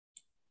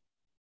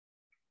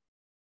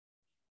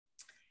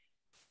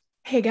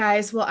Hey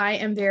guys, well, I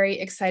am very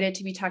excited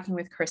to be talking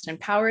with Kirsten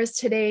Powers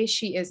today.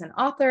 She is an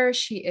author,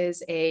 she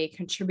is a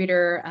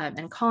contributor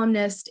and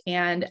columnist,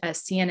 and a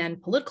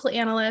CNN political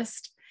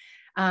analyst.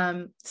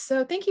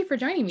 So, thank you for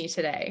joining me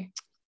today.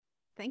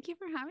 Thank you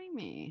for having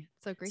me.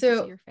 It's so great to see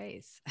So, your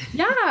face.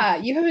 yeah,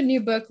 you have a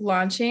new book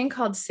launching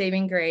called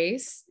Saving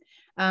Grace.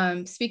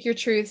 Speak your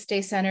truth,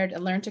 stay centered,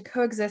 and learn to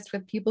coexist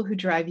with people who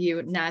drive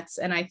you nuts.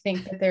 And I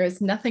think that there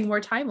is nothing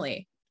more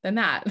timely than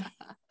that.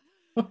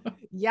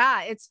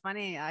 Yeah, it's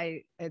funny.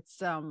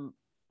 It's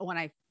when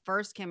I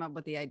first came up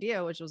with the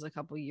idea, which was a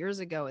couple years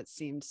ago, it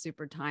seemed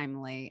super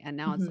timely. And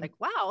now it's Mhm. like,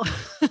 wow,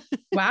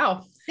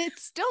 Wow,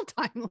 it's still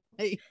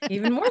timely.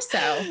 even more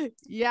so.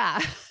 Yeah.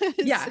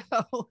 Yeah,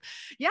 So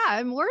yeah,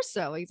 and more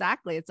so.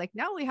 Exactly. It's like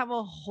now we have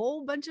a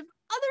whole bunch of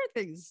other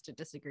things to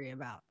disagree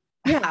about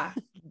yeah,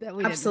 that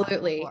we didn't have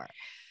absolutely. before.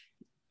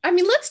 I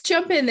mean, let's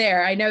jump in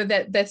there. I know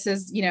that this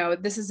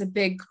is a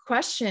big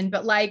question,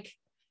 but like,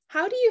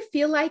 how do you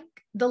feel like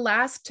the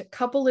last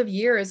couple of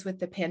years with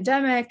the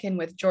pandemic and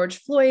with George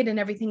Floyd and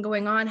everything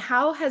going on,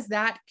 how has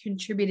that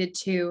contributed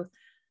to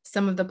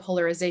some of the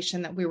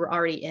polarization that we were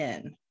already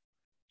in?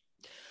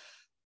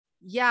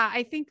 Yeah,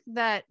 I think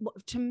that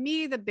to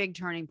me, the big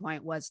turning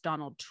point was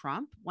Donald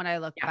Trump. When I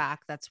look Yeah.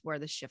 back, that's where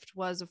the shift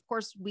was. Of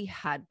course, we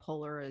had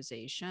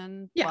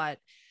polarization, Yeah. but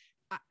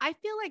I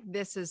feel like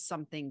this is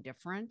something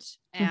different.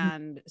 Mhm.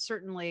 And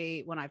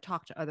certainly when I've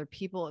talked to other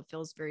people, it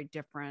feels very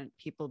different.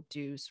 People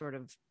do sort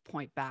of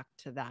point back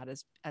to that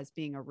as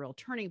being a real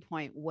turning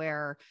point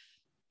where,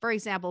 for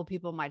example,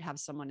 people might have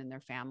someone in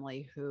their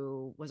family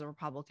who was a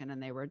Republican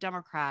and they were a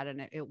Democrat,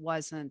 and it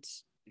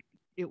wasn't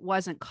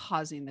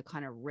causing the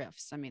kind of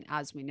rifts. I mean,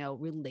 as we know,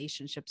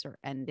 relationships are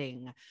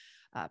ending.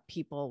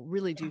 People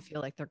really do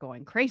feel like they're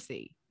going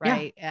crazy, Yeah.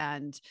 right?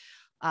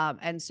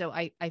 And so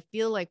I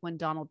feel like when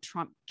Donald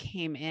Trump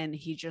came in,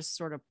 he just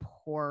sort of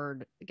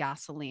poured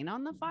gasoline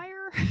on the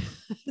fire.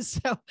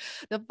 So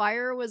the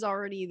fire was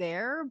already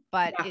there,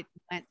 but Yeah. it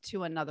went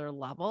to another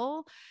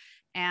level.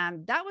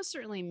 And that was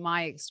certainly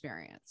my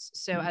experience.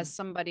 So as Mhm.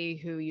 somebody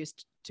who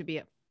used to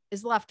be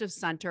is left of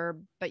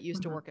center, but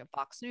used to Mhm. work at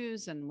Fox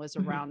News and was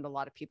Mhm. around a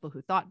lot of people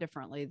who thought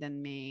differently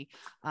than me.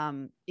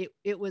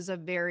 It was a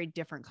very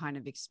different kind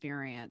of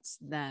experience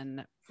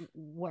than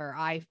where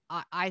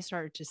I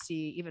started to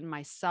see even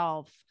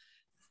myself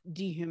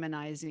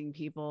demonizing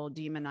people.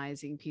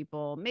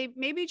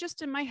 Maybe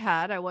just in my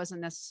head. I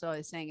wasn't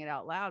necessarily saying it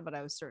out loud, but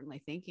I was certainly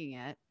thinking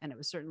it, and it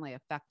was certainly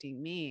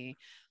affecting me.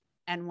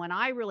 And when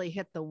I really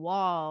hit the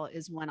wall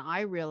is when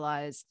I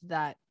realized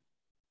that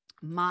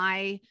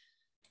my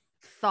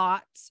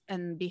thoughts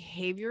and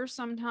behavior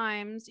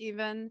sometimes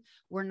even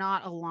were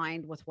not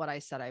aligned with what I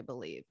said I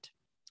believed.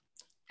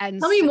 And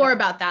Tell me so, more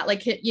about that.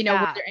 Like, were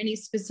yeah, there any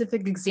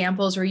specific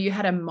examples where you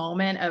had a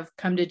moment of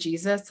come to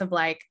Jesus of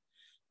like,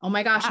 oh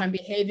my gosh, yeah, I'm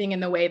behaving in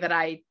the way that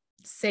I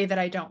say that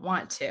I don't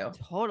want to?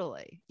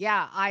 totally.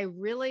 Yeah,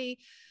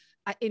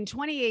 in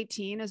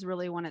 2018 is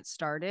really when it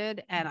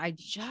started. And I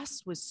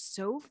just was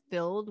so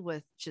filled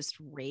with just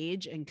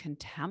rage and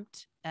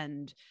contempt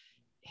and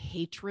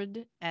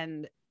hatred.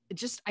 And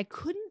just, I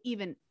couldn't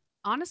even,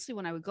 honestly,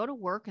 when I would go to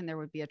work and there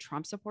would be a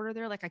Trump supporter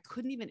there, like I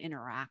couldn't even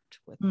interact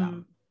with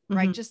them.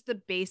 Right. Mm-hmm. Just the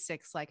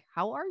basics, like,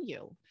 how are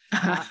you?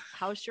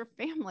 How's your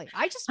family?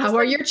 I just was How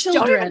are like, your don't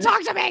even children?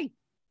 talk to me.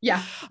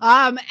 Yeah.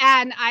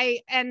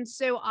 And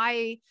so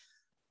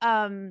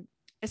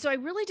I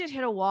really did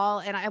hit a wall,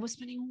 and I was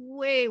spending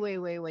way, way,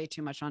 way, way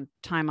too much on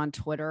time on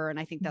Twitter. And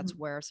I think that's Mhm.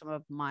 where some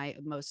of my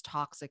most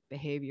toxic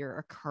behavior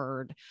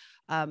occurred.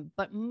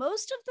 But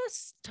most of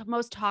the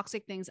most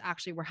toxic things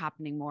actually were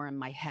happening more in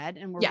my head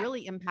and were Yeah.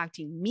 really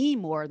impacting me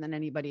more than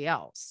anybody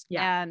else.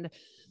 Yeah. And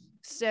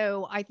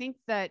so I think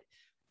that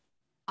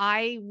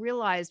I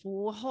realized,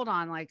 well, hold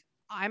on, like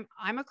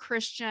I'm a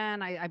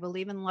Christian. I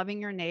believe in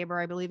loving your neighbor.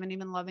 I believe in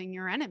even loving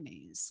your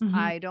enemies. Mhm.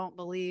 I don't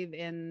believe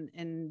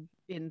in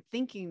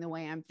thinking the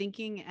way I'm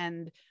thinking,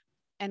 and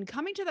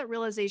coming to that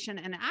realization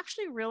and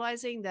actually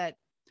realizing that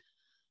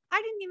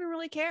I didn't even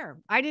really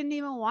care. I didn't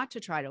even want to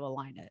try to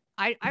align it.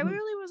 I Mhm.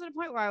 really was at a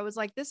point where I was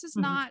like,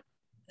 Mhm.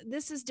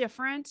 this is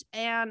different.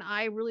 And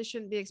I really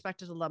shouldn't be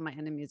expected to love my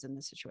enemies in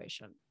this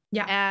situation.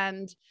 Yeah.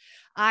 And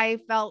I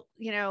felt,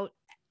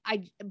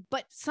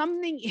 but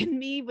something in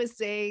me was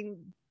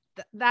saying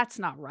that's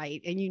not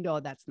right. And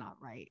that's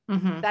not right.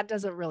 Mhm. That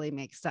doesn't really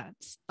make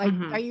sense. Like,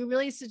 are Mhm. you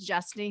really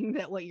suggesting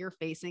that what you're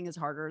facing is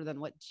harder than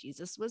what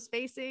Jesus was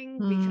facing?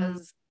 Mhm.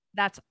 Because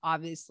that's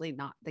obviously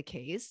not the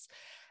case.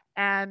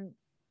 And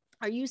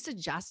are you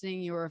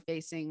suggesting you were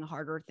facing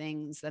harder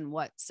things than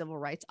what civil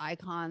rights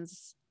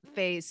icons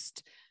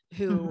faced,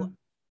 who Mhm.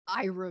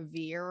 I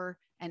revere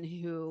and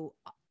who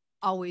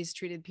always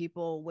treated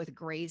people with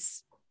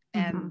grace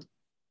Mhm. and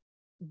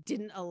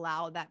didn't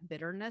allow that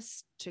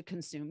bitterness to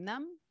consume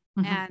them?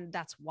 Mhm. And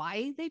that's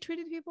why they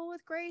treated people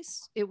with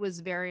grace. It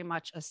was very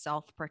much a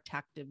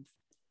self-protective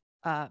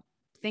uh,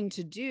 thing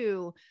to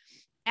do.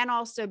 And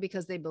also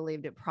because they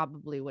believed it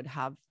probably would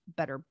have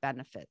better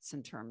benefits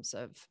in terms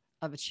of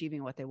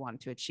achieving what they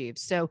wanted to achieve.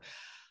 So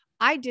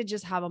I did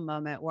just have a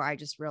moment where I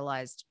just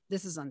realized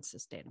this is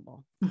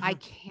unsustainable. I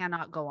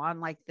cannot go on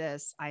like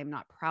this. I am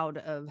not proud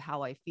of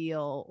how I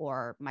feel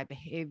or my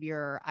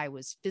behavior. I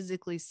was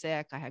physically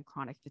sick. I had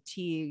chronic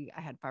fatigue.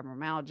 I had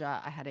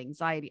fibromyalgia. I had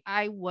anxiety.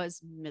 I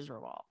was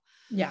miserable.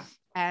 Yeah.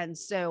 And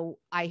so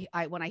I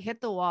when I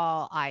hit the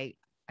wall, I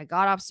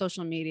got off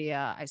social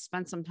media. I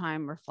spent some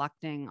time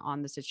reflecting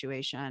on the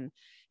situation.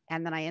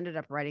 And then I ended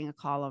up writing a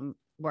column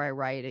where I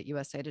write at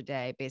USA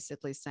Today,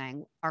 basically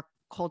saying our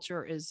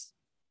culture is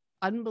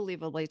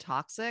unbelievably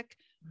toxic.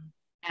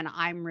 And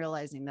I'm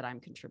realizing that I'm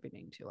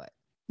contributing to it.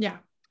 Yeah.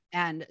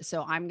 And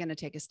so I'm going to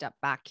take a step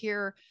back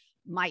here.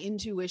 My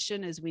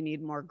intuition is we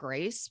need more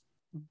grace,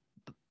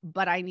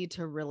 but I need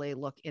to really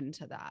look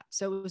into that.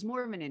 So it was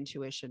more of an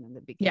intuition in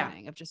the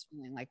beginning of just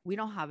feeling like we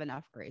don't have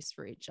enough grace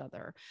for each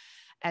other.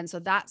 And so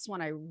that's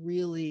when I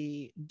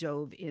really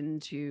dove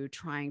into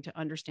trying to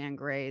understand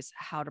grace,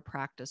 how to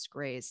practice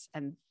grace.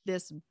 And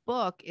this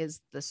book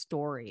is the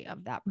story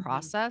of that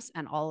process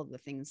and all of the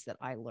things that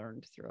I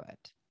learned through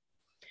it.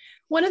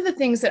 One of the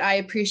things that I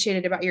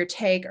appreciated about your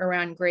take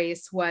around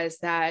grace was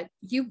that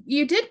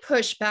you did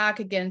push back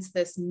against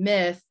this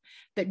myth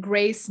that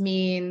grace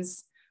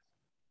means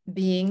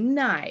being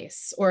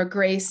nice, or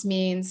grace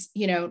means,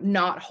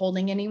 not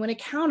holding anyone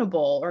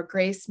accountable, or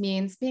grace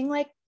means being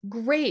like,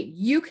 great,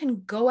 you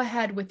can go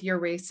ahead with your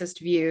racist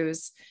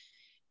views.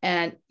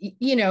 And,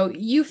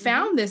 you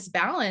found this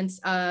balance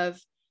of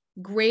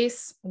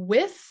grace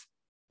with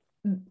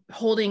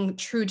holding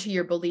true to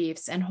your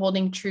beliefs and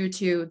holding true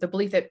to the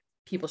belief that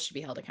people should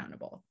be held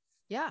accountable.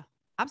 Yeah,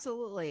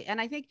 absolutely.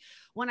 And I think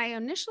when I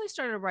initially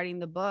started writing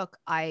the book,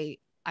 I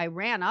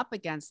ran up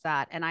against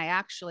that, and I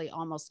actually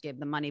almost gave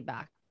the money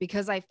back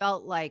because I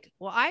felt like,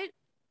 well, I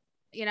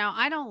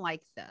don't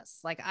like this.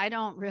 Like, I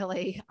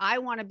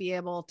want to be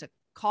able to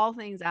call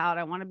things out.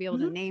 I want to be able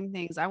to name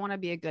things. I want to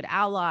be a good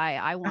ally.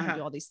 I want to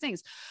do all these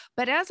things.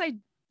 But as I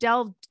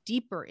delved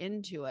deeper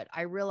into it,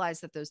 I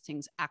realized that those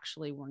things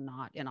actually were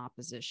not in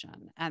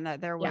opposition, and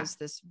that there was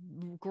this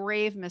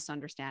grave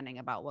misunderstanding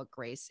about what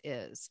grace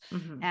is.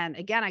 And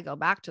again, I go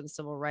back to the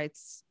civil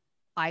rights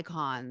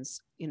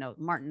icons,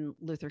 Martin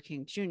Luther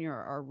King Jr.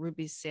 or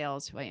Ruby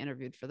Sales, who I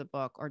interviewed for the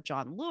book, or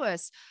John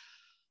Lewis.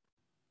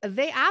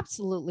 They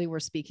absolutely were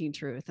speaking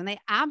truth, and they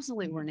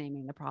absolutely were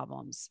naming the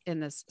problems in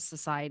this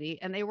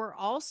society. And they were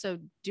also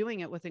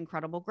doing it with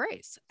incredible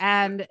grace.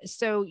 And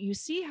so you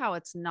see how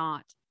it's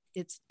not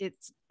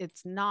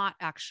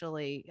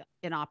actually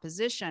in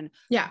opposition,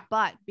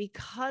 but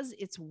because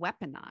it's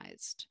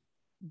weaponized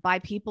by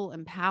people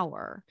in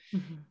power,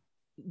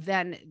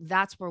 then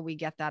that's where we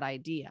get that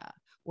idea,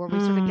 where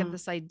we sort of get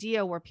this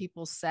idea where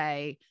people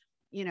say,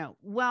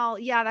 well,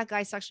 yeah, that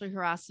guy sexually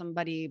harassed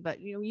somebody, but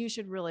you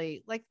should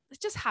really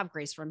just have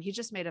grace for him. He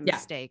just made a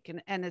mistake.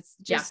 And it's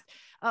just,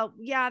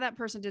 that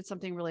person did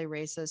something really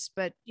racist,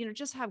 but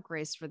just have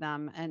grace for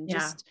them. And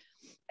just,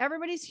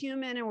 everybody's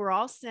human and we're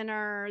all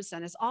sinners.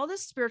 And it's all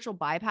this spiritual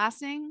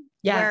bypassing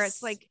where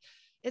it's like,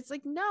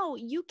 no,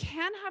 you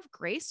can have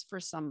grace for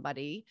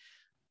somebody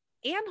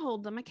and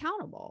hold them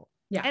accountable.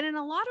 Yeah. And in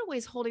a lot of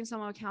ways, holding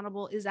someone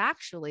accountable is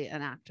actually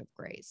an act of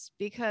grace,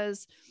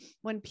 because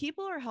when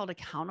people are held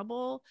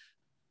accountable,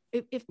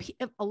 if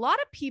a lot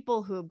of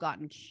people who have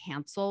gotten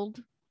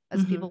canceled,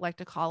 as people like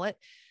to call it,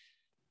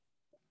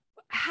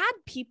 had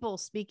people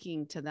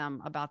speaking to them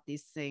about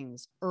these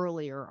things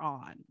earlier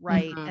on,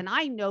 right? And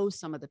I know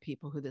some of the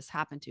people who this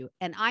happened to,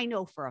 and I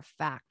know for a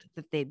fact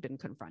that they'd been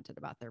confronted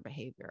about their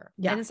behavior.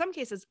 And in some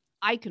cases,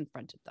 I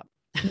confronted them.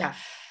 Yeah.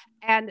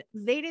 And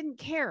they didn't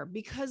care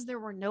because there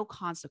were no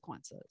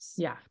consequences.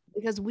 Yeah.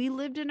 Because we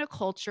lived in a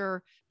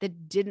culture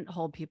that didn't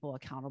hold people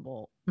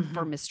accountable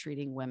for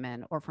mistreating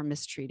women or for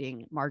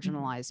mistreating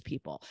marginalized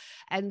people.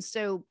 And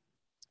so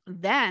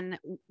then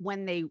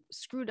when they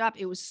screwed up,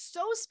 it was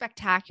so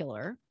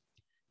spectacular.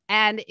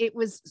 And it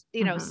was,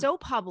 so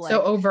public,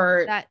 so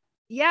overt that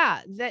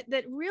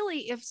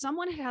really, if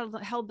someone had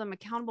held them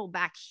accountable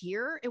back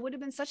here, it would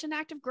have been such an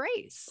act of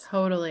grace.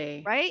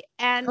 Totally. Right.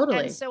 And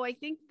so I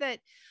think that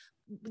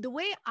the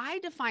way I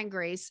define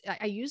grace,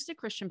 I use the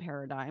Christian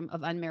paradigm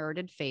of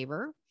unmerited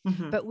favor,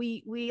 but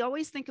we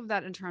always think of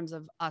that in terms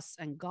of us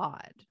and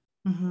God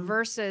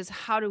versus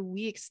how do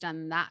we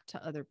extend that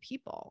to other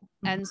people.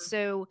 And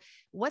so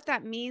what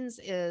that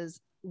means is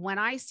when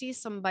I see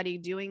somebody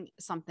doing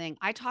something,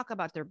 I talk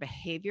about their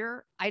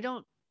behavior. I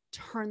don't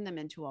turn them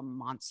into a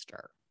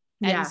monster.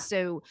 And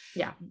so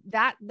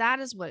that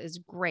is what is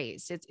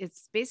grace.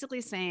 It's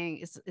basically saying,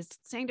 it's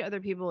saying to other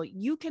people,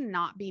 you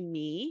cannot be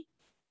me,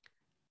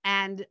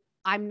 and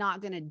I'm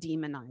not going to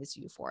demonize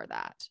you for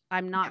that.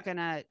 I'm not going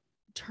to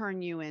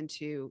turn you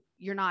into,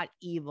 you're not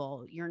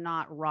evil, you're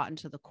not rotten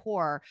to the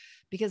core,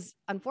 because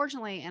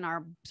unfortunately in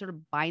our sort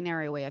of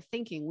binary way of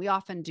thinking, we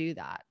often do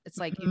that. It's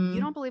like, if you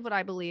don't believe what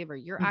I believe, or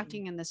you're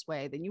acting in this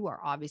way, then you are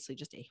obviously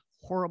just a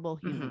horrible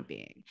human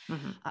being,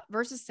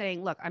 versus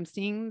saying, look, I'm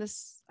seeing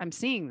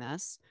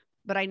this,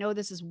 but I know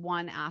this is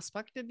one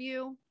aspect of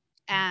you,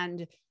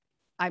 and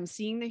I'm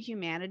seeing the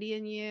humanity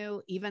in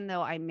you, even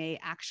though I may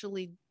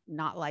actually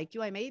not like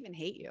you. I may even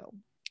hate you.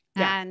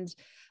 And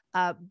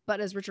But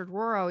as Richard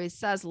Rohr always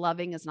says,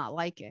 loving is not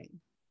liking.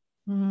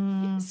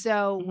 Mm.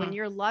 So when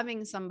you're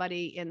loving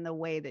somebody in the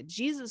way that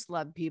Jesus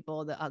loved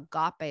people, the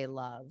agape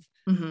love,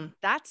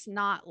 that's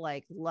not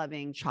like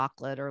loving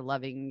chocolate or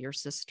loving your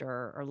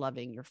sister or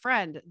loving your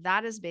friend.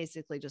 That is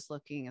basically just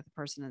looking at the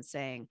person and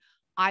saying,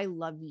 I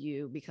love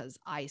you because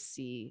I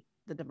see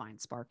the divine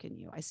spark in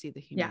you. I see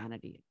the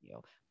humanity in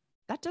you.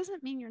 That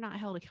doesn't mean you're not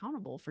held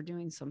accountable for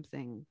doing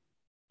something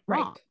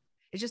wrong.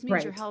 It just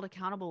means you're held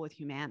accountable with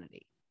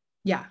humanity.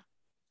 Yeah.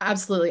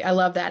 Absolutely. I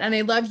love that. And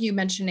I love you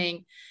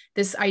mentioning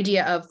this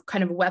idea of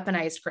kind of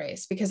weaponized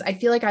grace, because I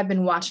feel like I've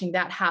been watching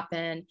that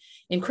happen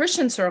in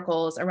Christian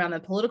circles around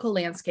the political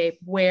landscape,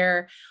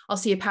 where I'll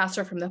see a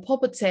pastor from the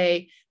pulpit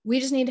say,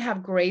 we just need to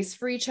have grace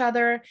for each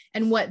other.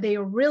 And what they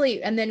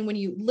really, and then when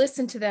you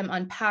listen to them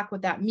unpack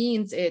what that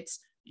means, it's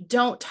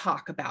don't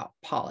talk about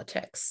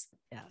politics.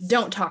 Yes.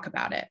 Don't talk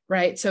about it.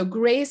 Right. So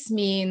grace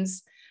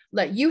means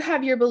let you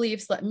have your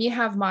beliefs, let me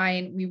have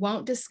mine. We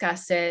won't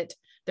discuss it.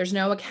 There's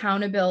no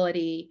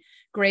accountability.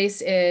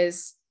 Grace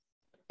is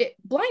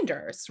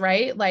blinders,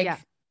 right? Like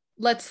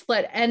let's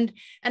let, and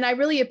I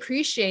really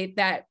appreciate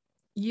that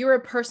you're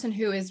a person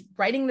who is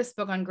writing this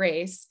book on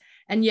grace.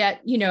 And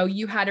yet, you know,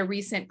 you had a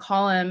recent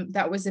column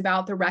that was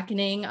about the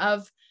reckoning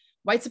of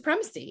white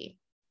supremacy.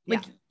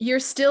 Like you're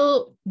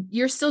still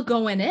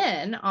going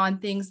in on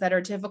things that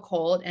are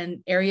difficult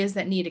and areas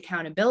that need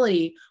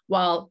accountability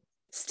while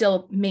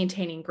still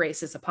maintaining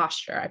grace as a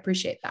posture. I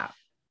appreciate that.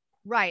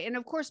 Right. And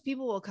of course,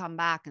 people will come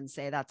back and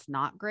say that's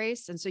not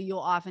grace. And so you'll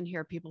often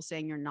hear people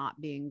saying you're not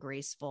being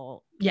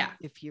graceful. Yeah.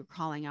 If you're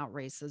calling out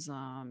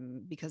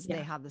racism, because they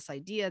have this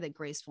idea that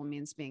graceful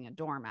means being a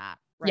doormat.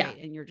 Right.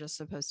 Yeah. And you're just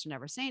supposed to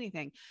never say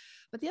anything.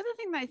 But the other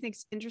thing that I think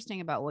is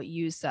interesting about what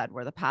you said,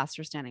 where the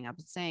pastor standing up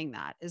and saying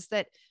that, is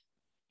that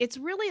it's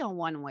really a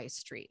one-way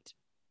street.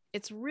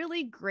 It's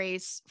really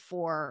grace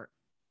for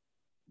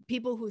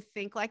people who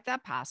think like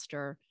that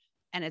pastor.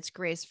 And it's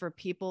grace for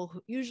people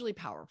who, usually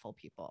powerful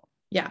people.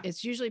 Yeah.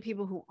 It's usually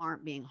people who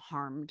aren't being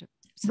harmed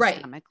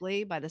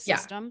systemically by the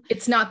system.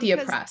 It's not the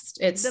oppressed.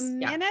 It's the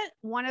minute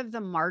one of the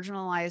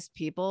marginalized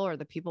people or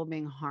the people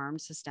being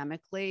harmed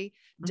systemically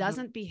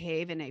doesn't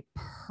behave in a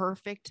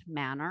perfect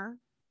manner,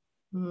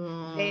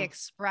 they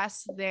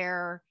express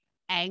their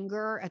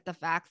anger at the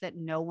fact that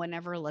no one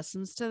ever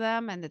listens to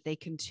them and that they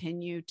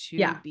continue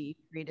to be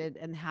treated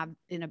and have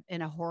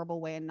in a horrible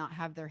way and not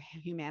have their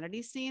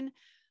humanity seen.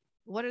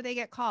 What do they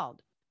get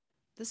called?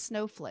 The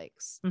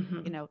snowflakes,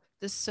 you know,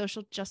 the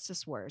social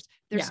justice warriors.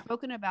 They're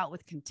spoken about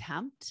with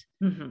contempt.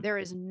 There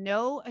is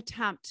no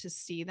attempt to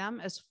see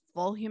them as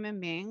full human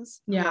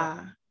beings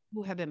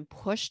who have been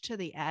pushed to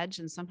the edge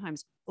and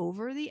sometimes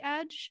over the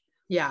edge.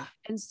 Yeah.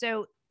 And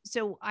so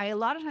I a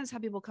lot of times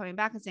have people coming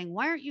back and saying,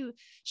 why aren't you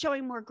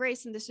showing more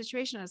grace in this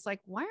situation? And it's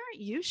like, why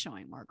aren't you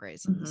showing more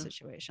grace in this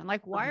situation?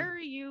 Like, why are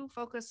you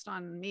focused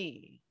on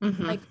me?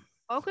 Like,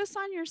 focus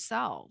on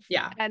yourself.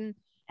 Yeah.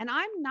 And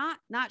I'm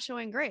not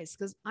showing grace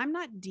because I'm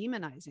not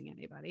demonizing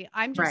anybody.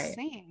 I'm just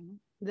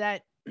saying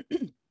that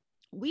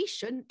we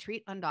shouldn't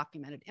treat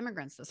undocumented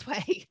immigrants this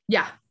way.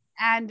 Yeah.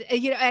 And,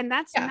 you know, and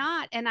that's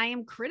not, and I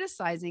am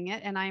criticizing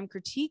it and I am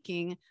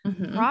critiquing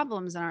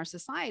problems in our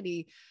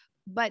society,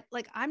 but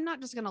like, I'm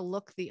not just going to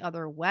look the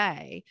other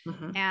way.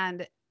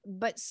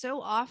 But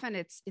so often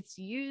it's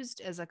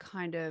used as a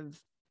kind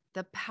of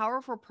the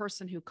powerful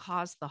person who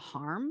caused the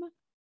harm.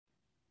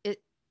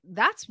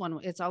 That's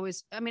one. It's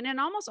always, I mean, in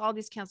almost all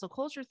these cancel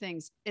culture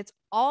things, it's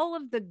all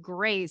of the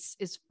grace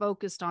is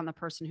focused on the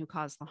person who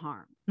caused the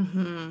harm.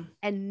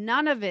 And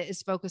none of it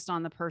is focused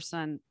on the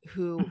person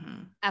who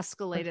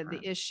escalated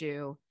the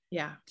issue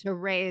to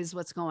raise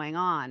what's going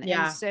on.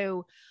 And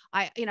so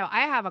I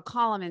have a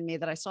column in me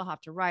that I still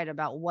have to write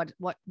about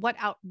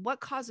what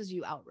causes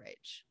you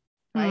outrage.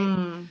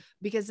 Right.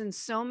 Because in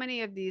so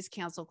many of these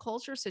cancel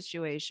culture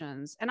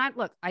situations, and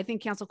I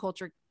think cancel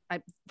culture,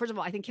 first of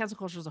all, I think cancel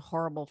culture is a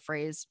horrible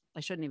phrase. I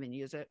shouldn't even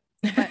use it.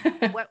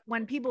 But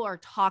when people are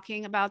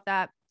talking about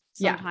that,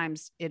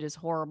 sometimes it is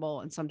horrible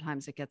and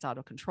sometimes it gets out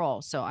of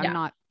control. So I'm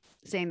not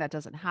saying that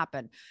doesn't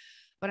happen,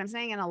 but I'm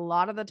saying in a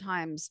lot of the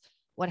times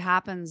what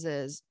happens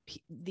is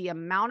the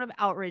amount of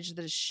outrage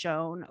that is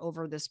shown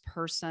over this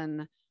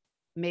person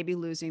maybe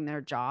losing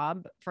their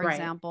job, for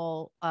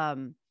example,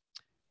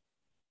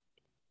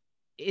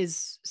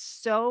 is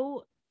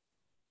so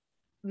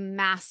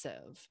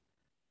massive.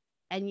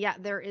 And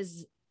yet there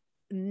is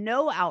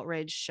no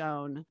outrage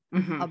shown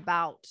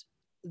about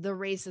the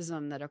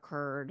racism that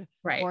occurred.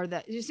 Right. Or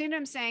that, you see what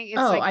I'm saying? It's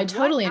I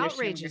totally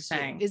understand what you're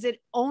saying. Is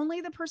it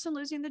only the person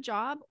losing the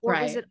job? Or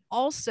is it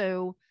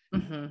also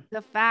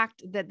the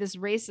fact that this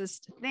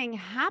racist thing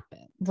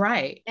happened?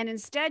 Right. And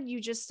instead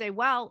you just say,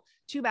 well,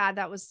 too bad.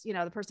 That was,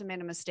 the person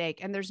made a mistake.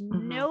 And there's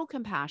no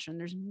compassion.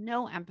 There's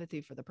no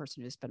empathy for the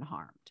person who's been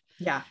harmed.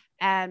 Yeah.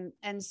 And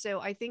so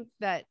I think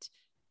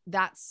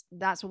that's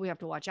what we have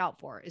to watch out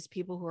for, is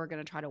people who are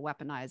going to try to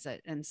weaponize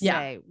it and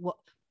say, well,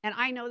 and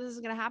I know this is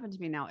going to happen to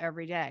me now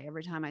every day.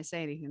 Every time I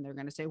say anything, they're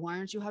going to say, why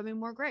aren't you having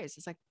more grace?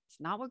 It's like, it's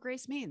not what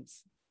grace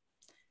means.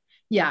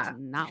 Yeah. That's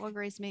not what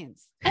grace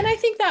means. And I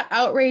think that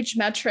outrage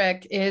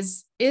metric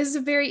is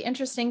a very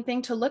interesting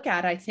thing to look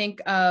at. I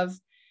think of,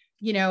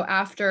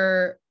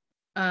 after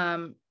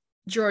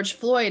George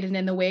Floyd and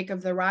in the wake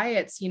of the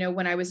riots,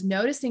 when I was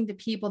noticing the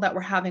people that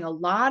were having a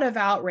lot of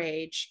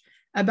outrage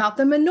about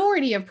the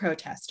minority of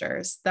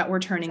protesters that were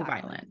turning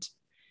violent.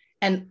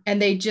 And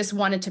they just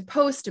wanted to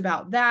post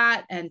about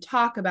that and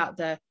talk about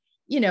the,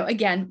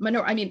 again,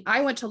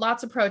 I went to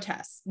lots of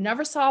protests,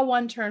 never saw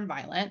one turn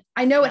violent.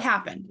 I know it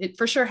happened. It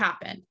for sure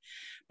happened.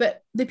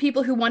 But the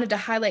people who wanted to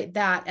highlight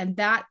that, and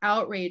that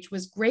outrage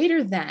was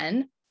greater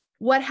than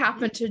what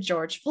happened to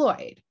George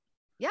Floyd.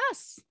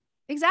 Yes,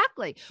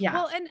 exactly. Yeah.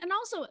 Well, and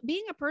also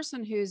being a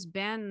person who's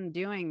been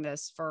doing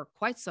this for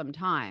quite some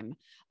time,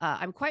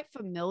 I'm quite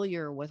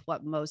familiar with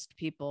what most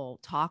people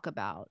talk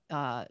about,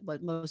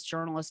 what most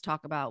journalists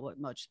talk about, what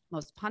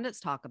most pundits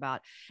talk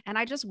about. And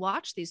I just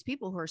watch these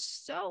people who are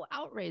so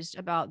outraged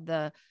about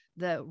the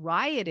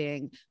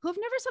rioting, who have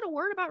never said a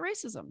word about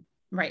racism.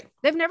 Right.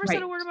 They've never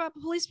said a word about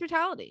police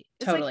brutality.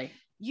 It's totally. Like,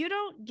 you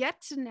don't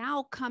get to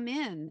now come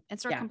in and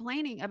start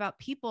complaining about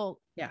people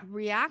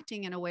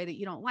reacting in a way that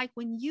you don't like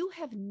when you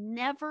have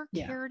never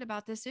cared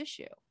about this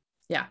issue.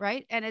 Yeah.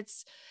 Right. And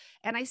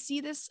I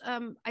see this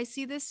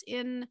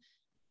in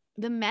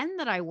the men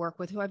that I work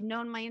with who I've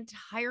known my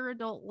entire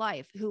adult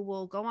life, who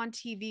will go on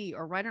TV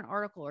or write an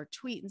article or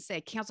tweet and say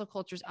cancel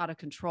culture is out of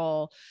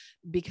control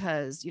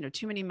because,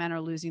 too many men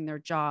are losing their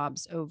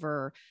jobs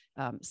over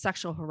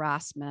sexual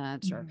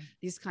harassment or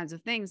these kinds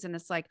of things. And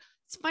it's like,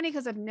 it's funny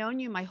because I've known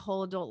you my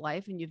whole adult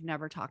life and you've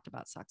never talked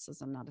about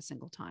sexism, not a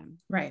single time.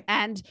 Right.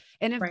 And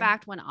in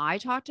fact, when I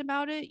talked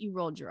about it, you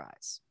rolled your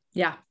eyes.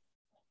 Yeah.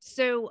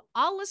 So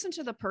I'll listen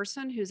to the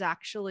person who's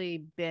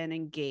actually been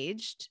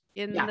engaged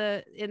in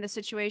the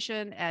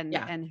situation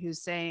and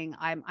who's saying,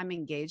 I'm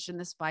engaged in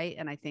this fight.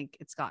 And I think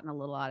it's gotten a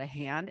little out of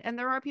hand. And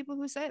there are people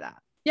who say that.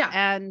 Yeah.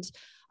 And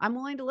I'm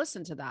willing to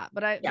listen to that.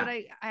 But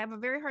I have a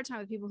very hard time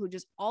with people who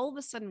just all of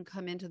a sudden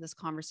come into this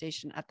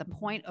conversation at the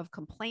point of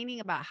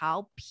complaining about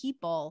how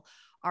people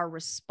are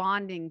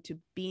responding to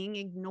being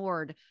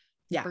ignored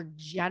for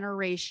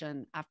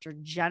generation after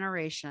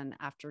generation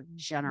after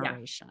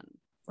generation.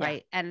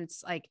 Right. And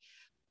it's like,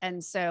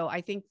 and so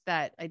I think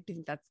that's,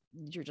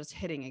 you're just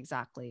hitting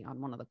exactly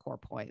on one of the core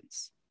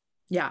points.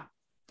 Yeah.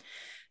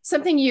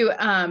 Something you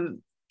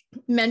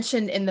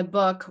mentioned in the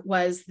book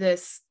was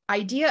this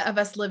idea of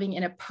us living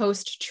in a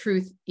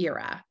post-truth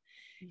era.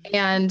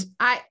 And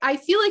I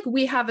feel like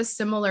we have a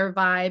similar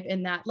vibe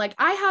in that, like,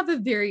 I have a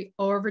very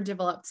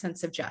overdeveloped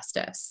sense of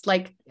justice.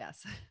 Like,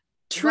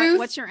 truth.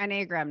 What's your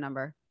Enneagram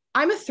number?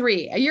 I'm a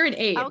 3. You're an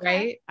 8,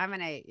 right? I'm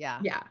an 8. Yeah.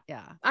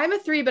 Yeah. I'm a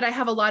 3, but I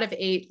have a lot of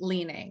 8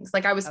 leanings.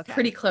 Like, I was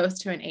pretty close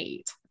to an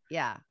 8.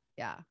 Yeah.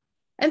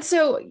 And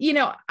so,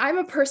 I'm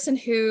a person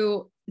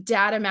who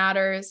data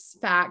matters,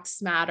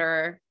 facts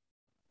matter.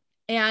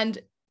 And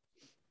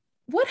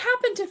what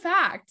happened to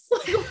facts?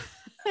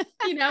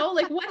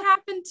 Like, what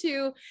happened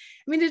to,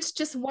 it's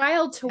just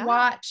wild to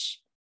watch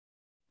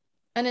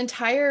an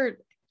entire,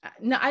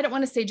 no, I don't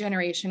want to say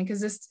generation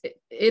because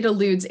it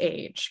eludes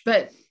age,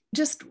 but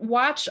just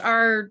watch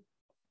our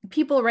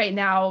people right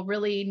now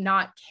really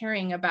not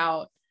caring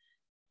about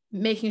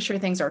making sure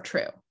things are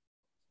true.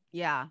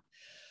 Yeah.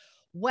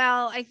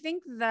 Well, I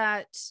think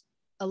that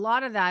a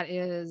lot of that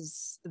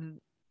is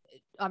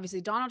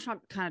obviously Donald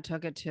Trump kind of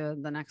took it to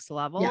the next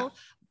level,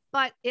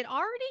 but it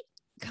already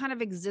kind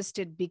of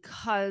existed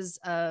because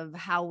of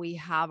how we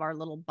have our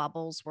little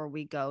bubbles where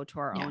we go to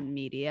our own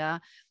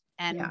media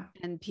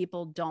and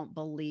people don't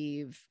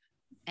believe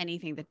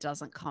anything that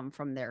doesn't come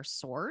from their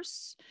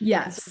source.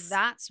 Yes. So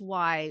that's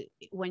why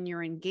when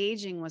you're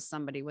engaging with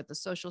somebody, what the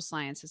social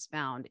science has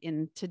found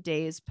in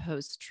today's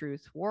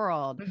post-truth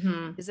world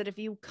is that if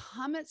you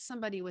come at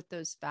somebody with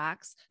those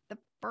facts, the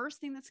first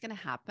thing that's going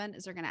to happen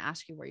is they're going to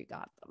ask you where you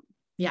got them.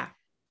 Yeah.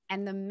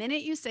 And the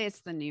minute you say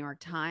it's the New York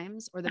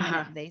Times or the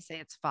minute they say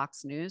it's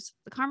Fox News,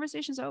 the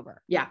conversation's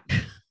over. Yeah.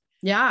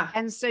 Yeah.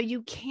 And so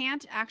you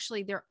can't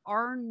actually,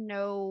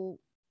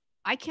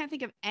 I can't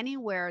think of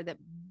anywhere that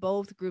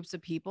both groups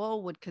of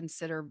people would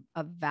consider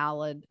a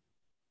valid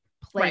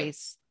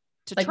place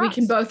to trust. We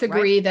can both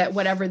agree that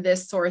whatever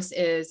this source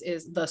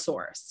is the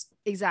source.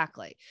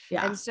 Exactly.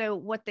 Yeah. And so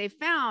what they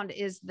found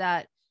is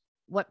that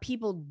what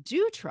people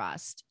do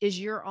trust is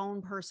your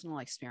own personal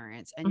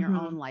experience and your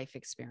own life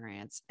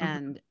experience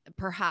and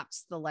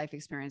perhaps the life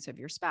experience of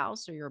your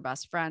spouse or your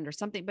best friend or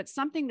something, but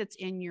something that's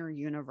in your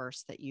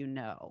universe that you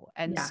know.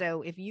 And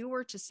so if you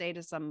were to say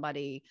to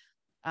somebody,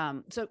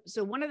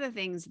 so one of the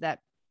things that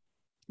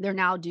they're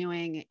now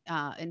doing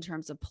in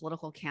terms of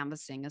political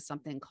canvassing is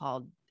something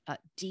called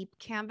deep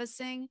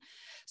canvassing.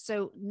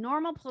 So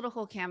normal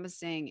political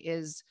canvassing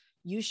is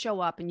you show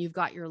up and you've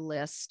got your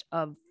list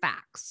of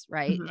facts,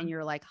 right? And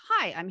you're like,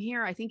 hi, I'm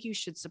here. I think you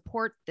should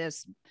support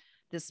this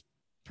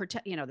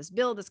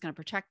bill that's going to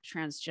protect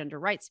transgender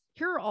rights.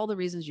 Here are all the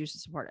reasons you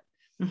should support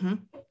it.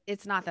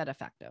 It's not that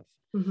effective.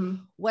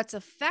 What's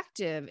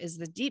effective is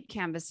the deep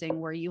canvassing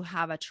where you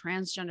have a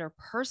transgender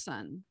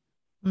person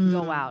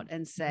go out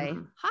and say,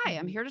 hi,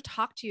 I'm here to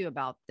talk to you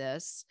about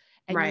this.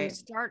 And you Right.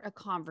 start a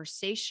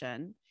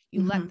conversation.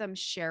 You Mm-hmm. let them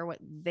share what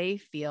they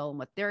feel and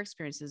what their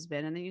experience has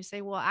been. And then you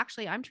say, well,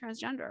 actually, I'm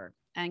transgender.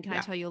 And can I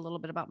tell you a little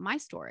bit about my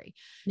story?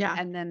 Yeah.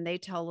 And then they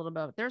tell a little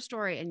bit about their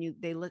story, and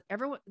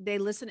they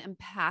listen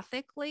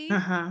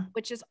empathically,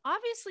 which is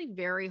obviously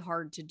very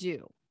hard to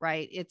do,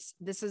 right?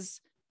 This is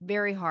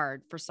very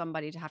hard for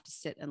somebody to have to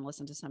sit and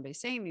listen to somebody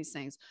saying these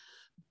things.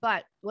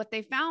 But what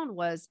they found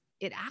was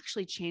it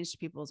actually changed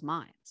people's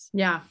minds.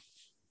 Yeah.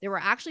 There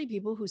were actually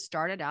people who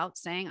started out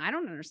saying, I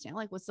don't understand.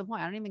 Like, what's the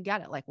point? I don't even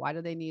get it. Like, why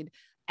do they need?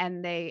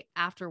 And they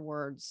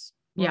afterwards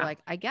were like,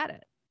 I get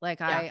it.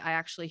 Like, I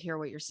actually hear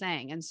what you're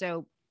saying. And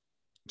so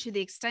to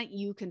the extent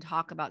you can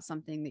talk about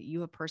something that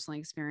you have personally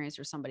experienced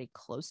or somebody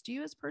close to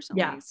you has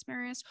personally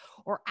experienced,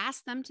 or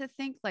ask them to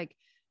think like,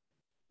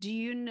 do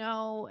you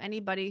know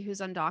anybody who's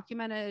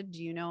undocumented?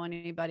 Do you know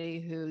anybody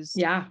who's,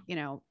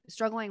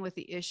 struggling with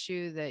the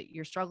issue that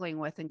you're struggling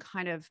with, and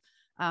kind of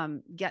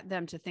get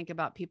them to think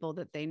about people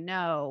that they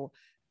know?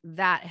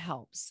 That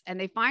helps. And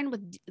they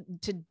find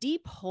to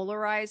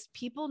depolarize,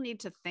 people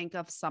need to think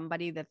of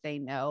somebody that they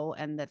know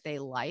and that they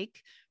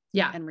like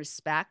and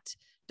respect.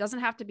 Doesn't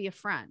have to be a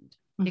friend.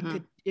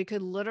 It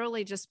could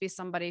literally just be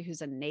somebody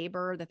who's a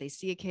neighbor that they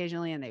see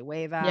occasionally and they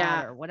wave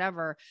at or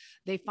whatever.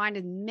 They find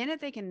the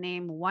minute they can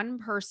name one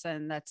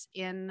person that's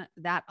in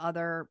that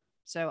other,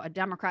 so a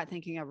Democrat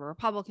thinking of a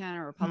Republican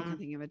or a Republican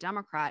thinking of a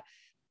Democrat,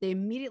 they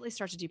immediately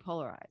start to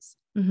depolarize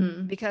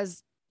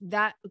because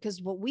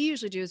what we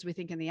usually do is we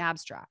think in the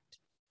abstract.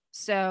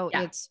 So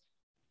it's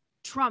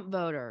Trump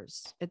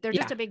voters, if they're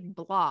just a big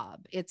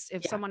blob.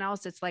 If someone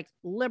else, it's like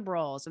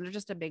liberals and they're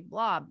just a big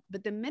blob.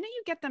 But the minute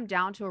you get them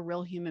down to a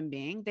real human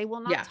being, they will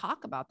not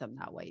talk about them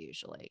that way.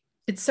 Usually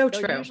it's so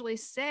they'll true. usually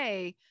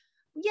say,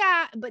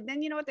 but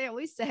then you know what they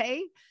always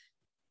say,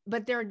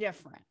 but they're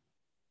different.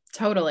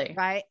 Totally.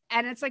 Right.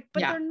 And it's like, but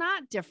they're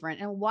not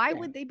different. And why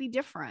would they be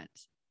different?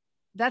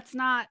 That's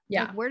not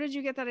like, where did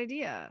you get that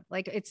idea?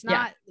 Like, it's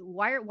not,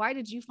 why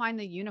did you find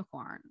the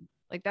unicorn?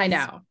 Like, that's, I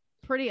know,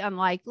 pretty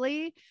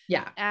unlikely.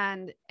 Yeah.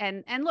 And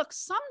look,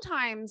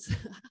 sometimes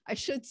I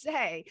should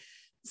say,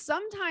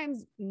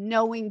 sometimes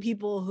knowing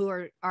people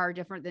who are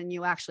different than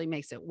you actually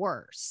makes it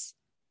worse.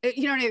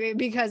 You know what I mean?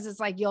 Because it's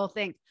like, you'll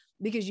think,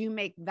 because you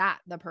make that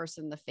the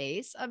person the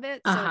face of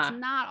it. So it's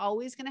not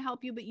always going to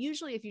help you. But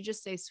usually if you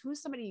just say,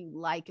 who's somebody you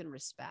like and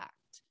respect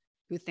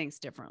who thinks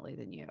differently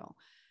than you,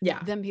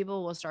 then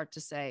people will start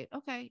to say,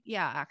 okay,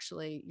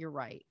 actually, you're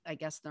right. I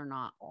guess they're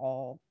not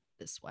all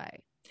this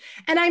way.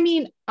 And I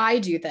mean, I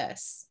do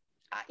this.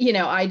 I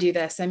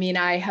mean,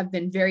 I have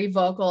been very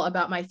vocal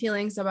about my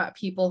feelings about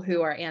people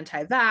who are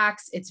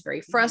anti-vax. It's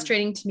very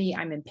frustrating to me.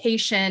 I'm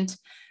impatient.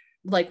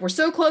 Like, we're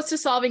so close to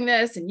solving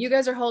this and you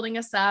guys are holding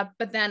us up.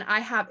 But then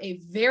I have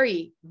a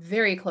very,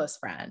 very close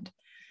friend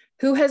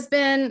who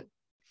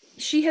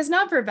she has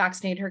not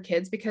vaccinated her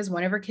kids because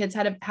one of her kids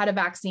had a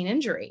vaccine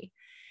injury.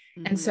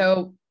 And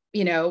so,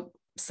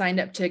 signed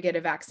up to get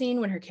a vaccine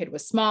when her kid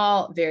was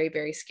small, very,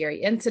 very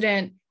scary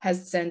incident,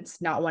 has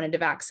since not wanted to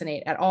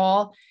vaccinate at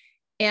all.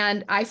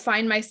 And I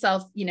find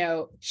myself,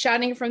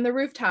 shouting from the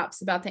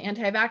rooftops about the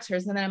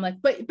anti-vaxxers. And then I'm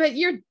like, but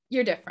you're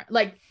different.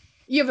 Like,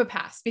 you have a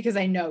pass because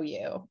I know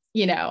you,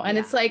 and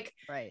it's like,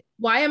 right.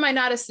 Why am I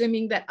not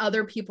assuming that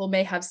other people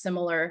may have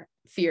similar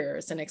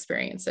fears and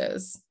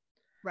experiences?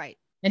 Right.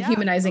 And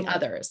humanizing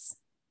others.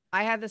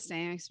 I had the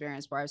same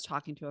experience where I was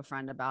talking to a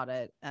friend about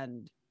it,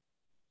 and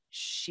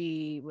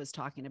she was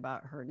talking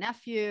about her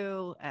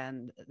nephew.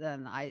 And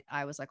then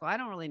I was like, well, I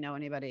don't really know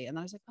anybody. And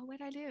then I was like, oh,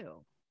 wait, I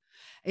do.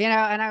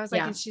 And I was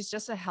like, and she's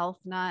just a health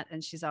nut,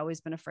 and she's always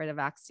been afraid of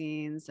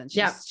vaccines, and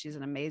she's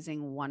an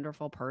amazing,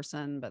 wonderful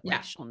person, but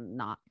like, she'll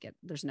not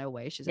there's no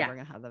way she's ever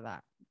going to have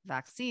the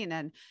vaccine.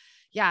 And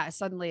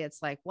suddenly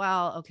it's like,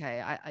 well,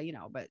 okay, I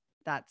but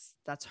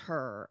that's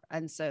her.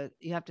 And so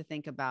you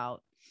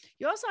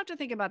also have to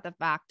think about the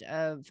fact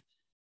of,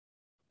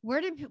 where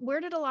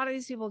did a lot of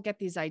these people get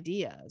these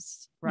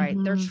ideas, right?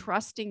 They're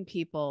trusting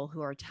people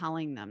who are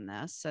telling them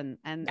this.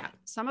 And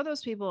some of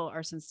those people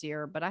are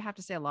sincere, but I have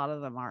to say a lot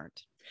of them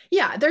aren't.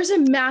 Yeah. There's a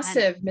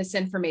massive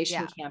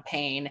misinformation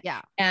campaign.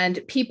 Yeah. And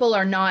people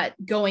are not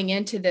going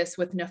into this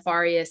with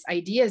nefarious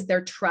ideas.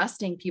 They're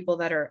trusting people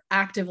that are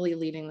actively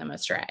leading them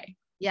astray.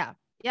 Yeah.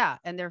 Yeah.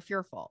 And they're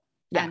fearful.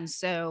 Yeah. And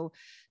so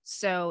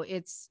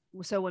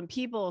when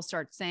people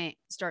start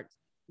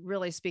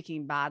really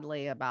speaking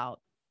badly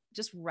about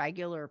just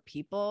regular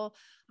people,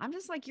 I'm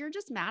just like, you're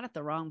just mad at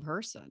the wrong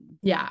person.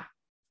 Yeah,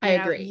 I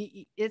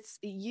agree.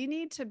 You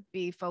need to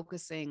be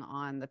focusing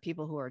on the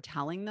people who are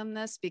telling them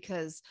this,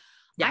 because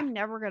I'm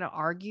never going to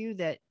argue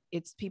that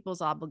it's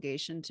people's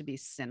obligation to be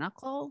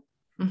cynical,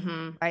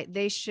 right?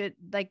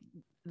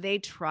 They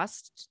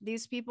trust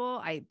these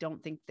people. I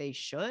don't think they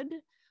should,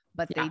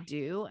 but they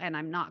do. And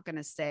I'm not going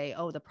to say,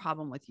 oh, the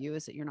problem with you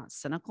is that you're not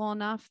cynical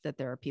enough, that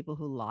there are people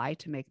who lie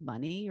to make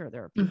money, or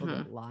there are people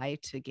that lie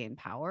to gain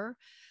power.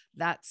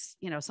 That's,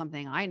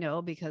 something I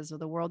know because of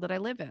the world that I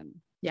live in.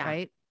 Yeah.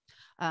 Right.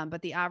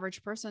 But the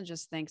average person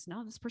just thinks,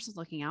 no, this person's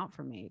looking out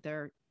for me.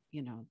 They're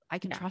I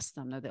can trust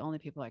them. They're the only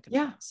people I can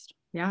Yeah. trust.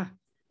 Yeah.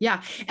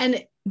 Yeah.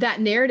 And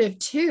that narrative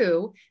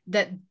too,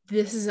 that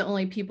this is the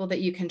only people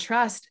that you can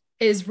trust,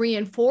 is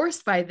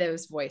reinforced by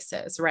those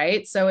voices,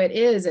 right? So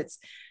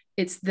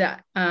it's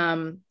that,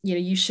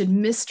 you should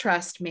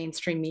mistrust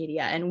mainstream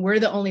media and we're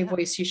the only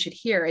voice you should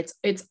hear.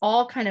 It's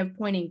all kind of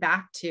pointing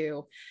back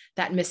to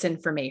that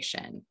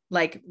misinformation.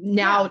 Like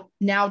now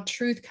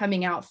truth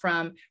coming out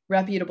from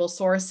reputable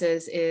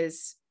sources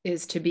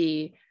is to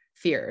be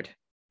feared.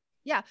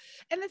 Yeah.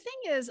 And the thing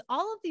is,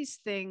 all of these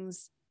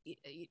things,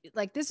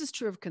 like this is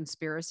true of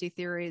conspiracy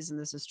theories, and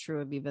this is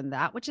true of even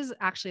that, which is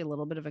actually a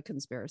little bit of a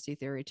conspiracy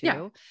theory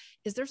too,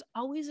 is there's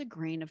always a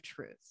grain of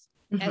truth.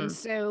 Mm-hmm. And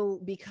so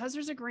because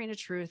there's a grain of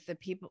truth, the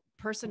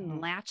person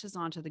latches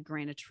onto the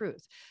grain of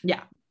truth.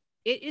 Yeah.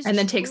 It is, and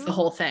then takes the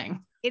whole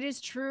thing. It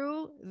is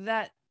true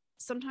that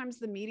sometimes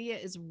the media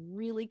is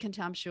really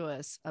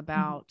contemptuous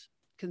about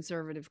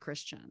conservative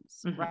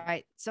Christians,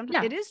 right?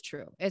 Sometimes it is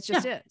true. It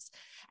just is.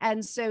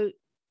 And so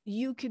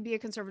you could be a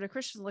conservative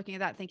Christian looking at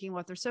that thinking,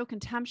 well, if they're so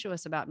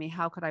contemptuous about me,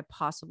 how could I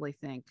possibly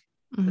think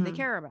that they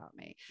care about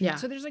me? Yeah.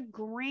 So there's a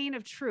grain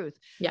of truth.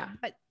 Yeah.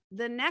 But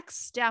the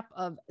next step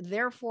of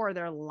therefore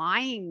they're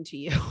lying to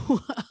you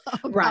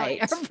about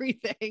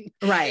everything.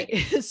 Right.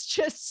 It's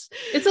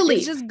a leap.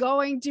 It's just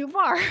going too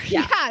far.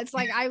 Yeah. It's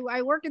like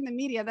I work in the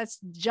media. That's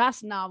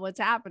just not what's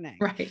happening.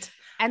 Right.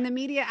 And the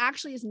media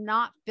actually is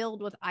not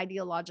filled with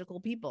ideological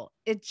people.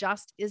 It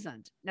just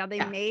isn't. Now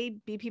they may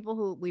be people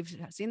who we've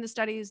seen the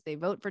studies, they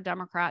vote for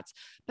Democrats,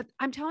 but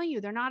I'm telling you,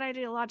 they're not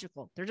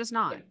ideological. They're just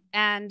not. Yeah.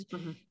 And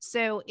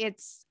so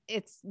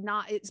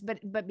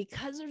but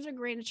because there's a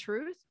grain of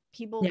truth,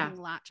 people can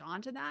latch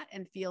onto that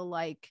and feel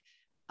like,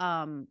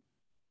 I'm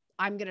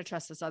going to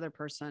trust this other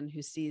person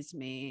who sees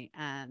me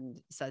and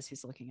says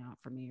he's looking out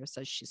for me or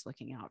says she's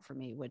looking out for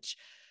me, which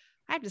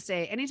I have to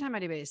say, anytime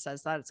anybody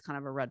says that, it's kind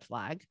of a red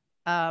flag.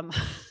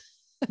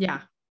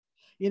 Yeah.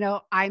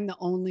 I'm the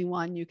only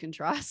one you can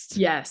trust.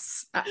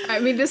 Yes. I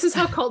mean, this is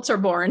how cults are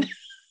born.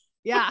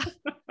 Yeah.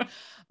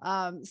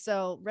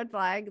 So red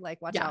flag,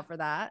 like watch out for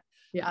that.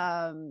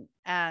 Yeah.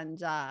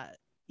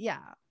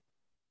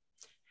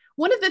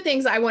 One of the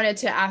things I wanted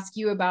to ask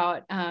you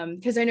about,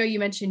 because I know you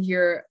mentioned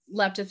you're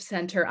left of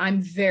center.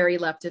 I'm very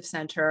left of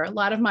center. A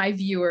lot of my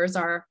viewers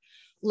are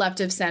left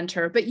of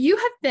center, but you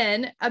have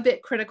been a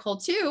bit critical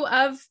too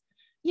of,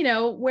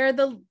 where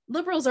the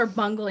liberals are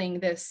bungling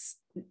this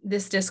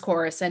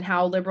discourse and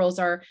how liberals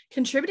are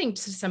contributing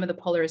to some of the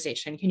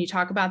polarization. Can you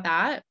talk about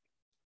that?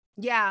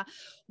 Yeah.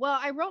 Well,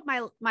 I wrote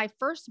my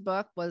first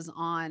book was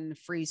on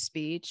free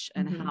speech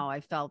and how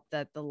I felt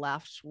that the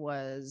left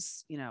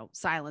was,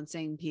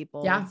 silencing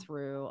people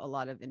through a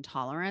lot of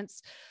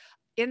intolerance.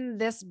 In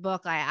this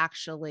book,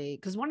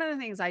 because one of the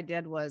things I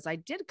did was I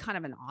did kind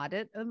of an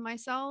audit of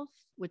myself,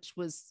 which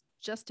was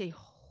just a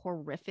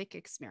horrific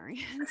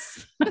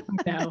experience.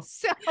 No.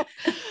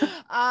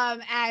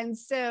 And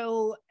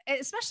so,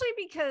 especially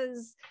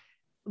because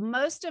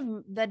most of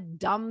the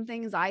dumb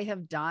things I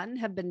have done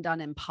have been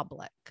done in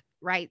public,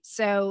 right?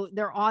 So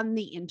they're on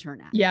the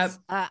internet. Yep.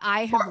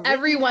 I have for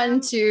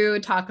everyone to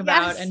talk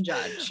about and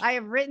judge. I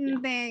have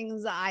written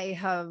things. I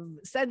have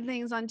said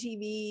things on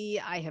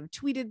TV. I have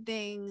tweeted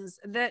things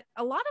that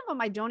a lot of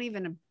them I don't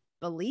even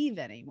believe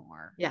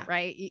anymore. Yeah.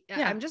 Right.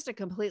 Yeah. I'm just a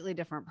completely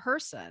different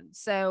person.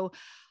 So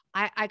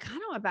I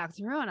kind of went back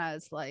through and I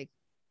was like,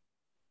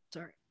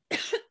 sorry.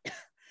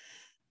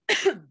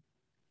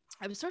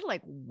 I was sort of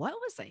like, what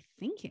was I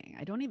thinking?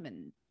 I don't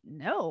even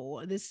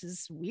know. This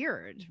is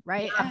weird.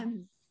 Right. Yeah.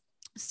 And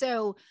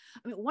so,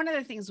 one of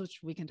the things which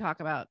we can talk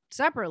about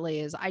separately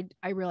is I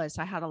realized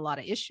I had a lot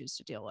of issues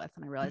to deal with.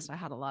 And I realized I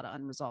had a lot of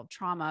unresolved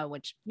trauma,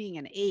 which being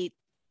an 8,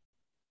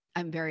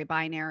 I'm very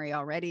binary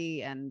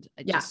already. And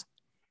just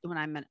when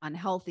I'm an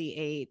unhealthy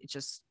 8, it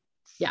just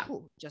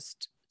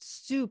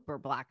super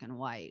black and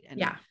white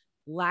and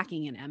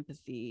lacking in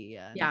empathy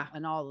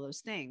and all of those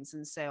things.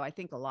 And so I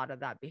think a lot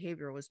of that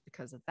behavior was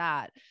because of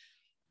that.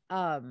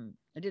 I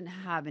didn't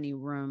have any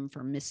room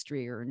for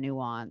mystery or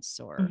nuance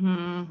or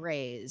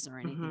grays or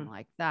anything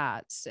like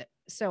that.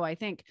 So I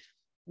think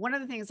one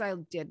of the things I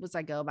did was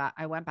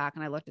I went back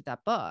and I looked at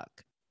that book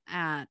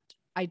and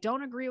I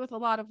don't agree with a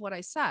lot of what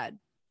I said.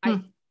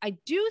 I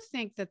do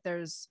think that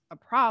there's a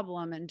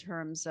problem in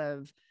terms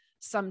of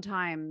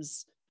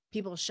sometimes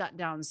people shut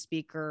down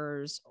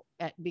speakers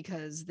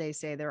because they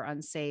say they're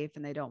unsafe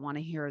and they don't want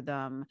to hear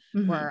them,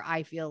 where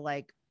I feel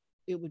like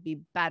it would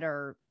be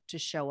better to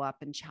show up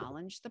and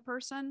challenge the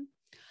person.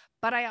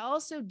 But I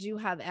also do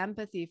have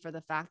empathy for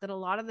the fact that a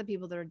lot of the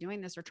people that are doing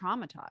this are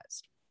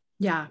traumatized.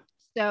 Yeah.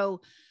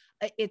 So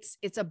it's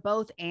a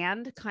both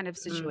and kind of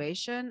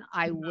situation.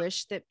 I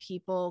wish that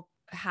people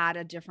had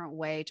a different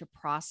way to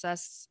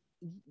process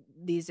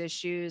these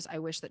issues. I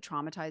wish that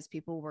traumatized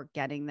people were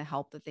getting the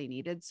help that they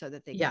needed so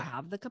that they could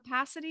have the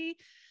capacity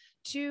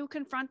to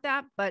confront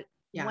that. But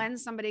when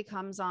somebody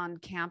comes on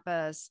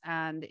campus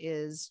and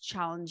is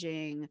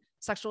challenging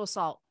sexual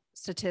assault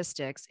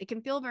statistics, it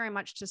can feel very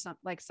much to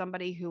like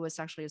somebody who was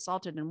sexually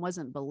assaulted and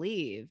wasn't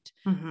believed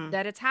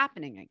that it's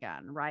happening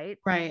again. Right.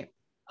 Right.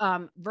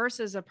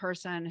 versus a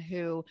person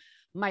who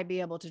might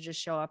be able to just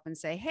show up and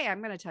say, hey, I'm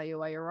going to tell you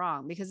why you're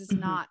wrong, because it's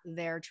not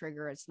their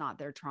trigger. It's not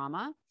their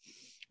trauma.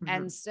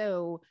 And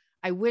so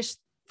I wish,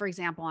 for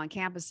example, on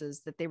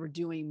campuses that they were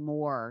doing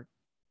more,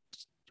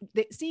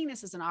 seeing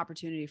this as an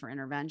opportunity for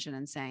intervention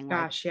and saying,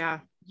 gosh, yeah,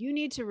 you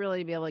need to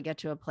really be able to get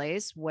to a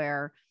place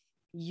where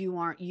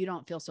you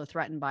don't feel so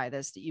threatened by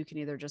this, that you can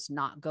either just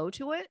not go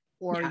to it,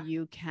 or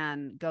you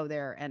can go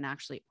there and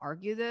actually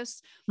argue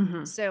this.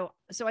 So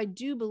I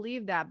do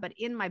believe that, but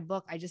in my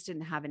book, I just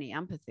didn't have any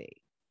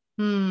empathy.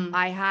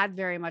 I had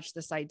very much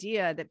this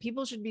idea that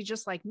people should be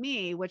just like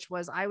me, which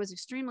was, I was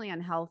extremely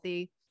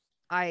unhealthy.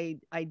 I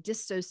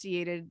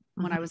dissociated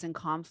when I was in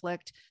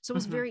conflict. So it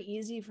was very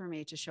easy for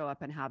me to show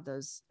up and have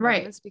those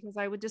arguments because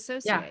I would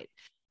dissociate.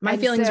 My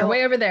feelings are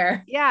way over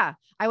there. Yeah.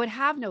 I would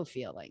have no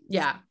feelings.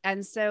 Yeah.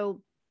 And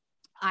so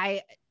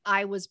I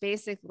was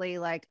basically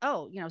like,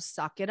 oh,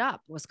 suck it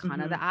up was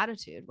kind of the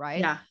attitude,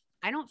 right? Yeah.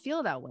 I don't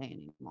feel that way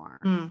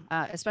anymore,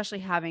 especially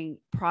having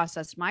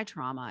processed my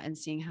trauma and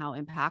seeing how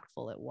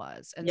impactful it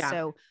was. And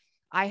so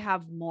I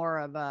have more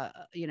of a,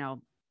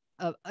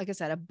 like I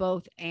said, a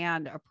both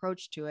and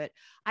approach to it.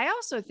 I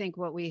also think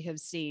what we have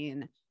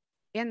seen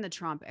in the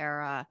Trump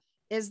era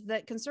is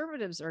that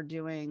conservatives are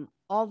doing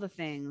all the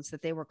things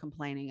that they were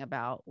complaining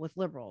about with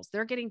liberals.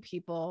 They're getting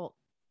people,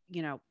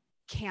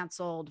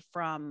 canceled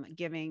from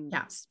giving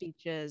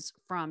speeches,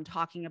 from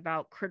talking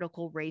about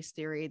critical race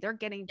theory. They're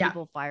getting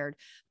people fired.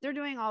 They're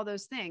doing all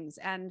those things.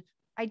 And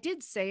I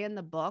did say in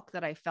the book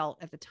that I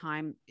felt at the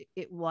time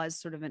it was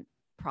sort of a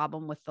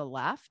problem with the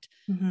left,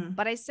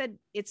 but I said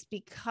it's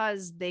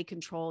because they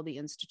control the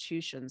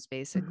institutions,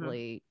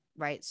 basically,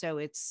 right? So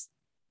it's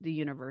the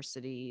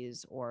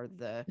universities or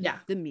the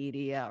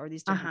media or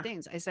these different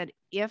things. I said,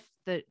 if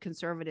the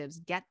conservatives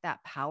get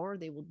that power,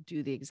 they will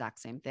do the exact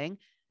same thing.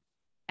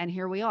 And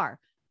here we are.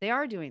 They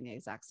are doing the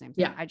exact same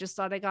thing. I just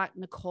saw they got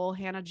Nicole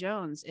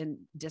Hannah-Jones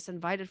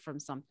disinvited from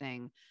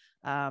something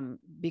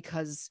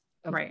because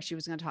she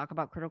was going to talk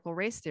about critical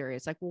race theory.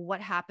 It's like, well,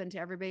 what happened to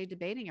everybody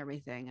debating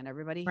everything and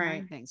everybody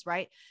hearing things,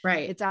 right?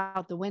 It's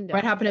out the window.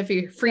 What happened if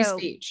you free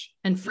speech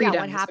and freedom?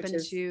 What happened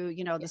to,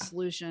 the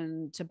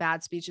solution to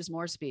bad speech is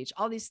more speech,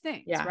 all these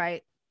things,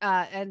 right?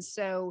 And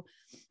so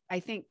I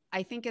think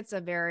it's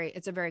a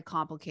very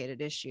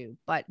complicated issue,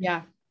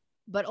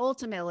 but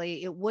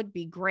ultimately it would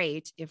be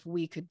great if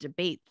we could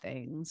debate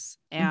things.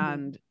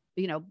 And,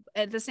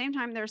 at the same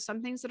time, there's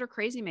some things that are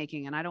crazy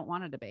making and I don't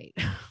want to debate.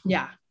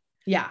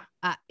 And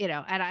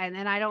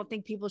I don't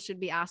think people should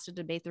be asked to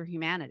debate their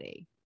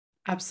humanity.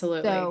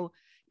 Absolutely. So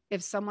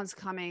if someone's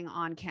coming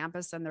on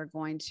campus and they're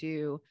going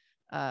to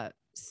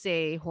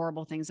say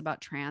horrible things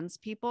about trans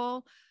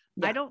people,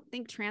 I don't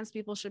think trans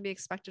people should be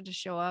expected to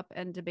show up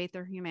and debate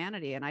their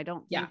humanity. And I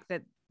don't think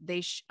that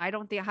I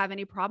don't think I have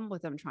any problem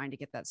with them trying to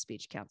get that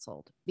speech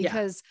canceled,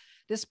 because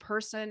this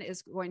person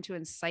is going to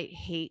incite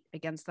hate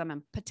against them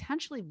and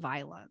potentially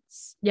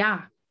violence.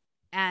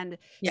 And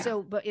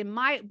so, but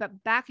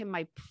back in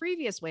my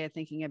previous way of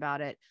thinking about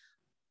it,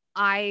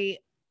 I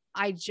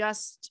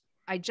just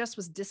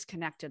was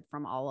disconnected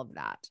from all of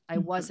that. I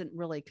wasn't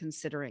really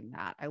considering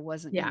that. I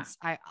wasn't,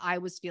 I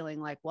was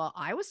feeling like, well,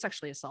 I was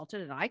sexually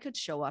assaulted and I could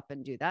show up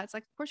and do that. It's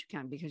like, of course you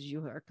can, because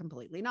you are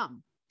completely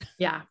numb.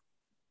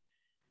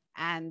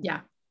 And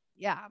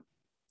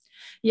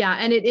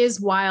and it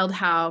is wild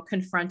how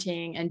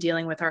confronting and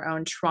dealing with our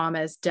own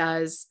traumas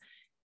does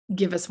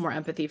give us more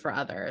empathy for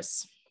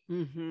others.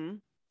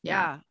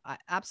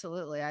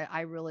 Absolutely.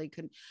 I really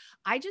couldn't.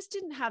 I just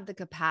didn't have the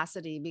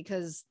capacity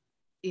because,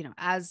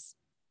 as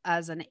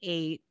an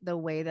 8, the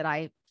way that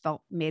I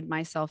made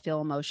myself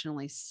feel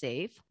emotionally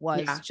safe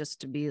was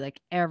just to be like,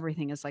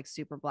 everything is like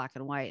super black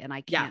and white and I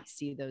can't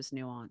see those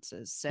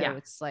nuances. So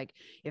it's like,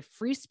 if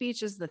free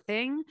speech is the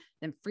thing,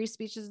 then free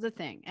speech is the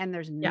thing. And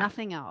there's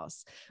nothing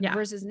else.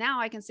 Versus now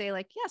I can say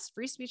like, yes,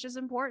 free speech is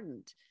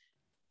important.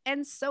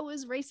 And so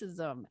is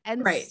racism.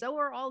 And so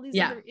are all these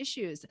other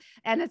issues.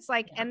 And it's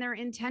like, and their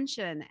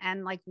intention,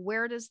 and like,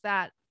 where does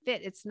that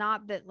fit? It's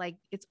not that like,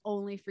 it's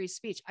only free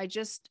speech. I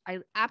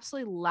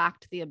absolutely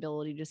lacked the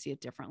ability to see it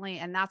differently.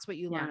 And that's what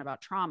you learn about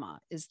trauma,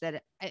 is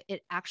that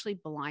it actually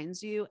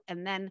blinds you.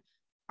 And then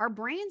our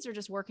brains are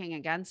just working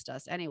against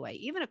us anyway.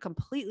 Even a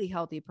completely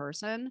healthy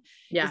person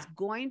is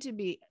going to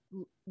be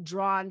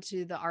drawn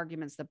to the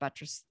arguments that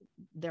buttress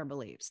their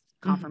beliefs,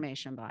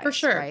 confirmation bias, for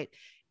sure. Right?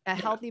 A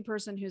healthy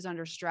person who's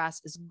under stress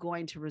is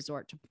going to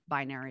resort to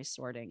binary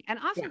sorting. And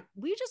often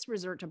we just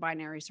resort to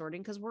binary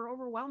sorting because we're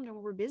overwhelmed and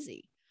we're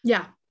busy.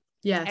 Yes.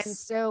 And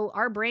so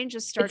our brain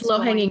just starts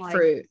low hanging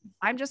fruit.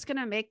 I'm just going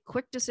to make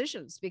quick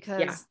decisions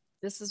because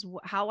this is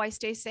how I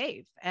stay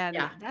safe. And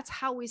that's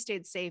how we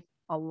stayed safe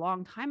a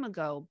long time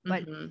ago,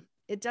 but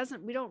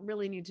we don't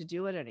really need to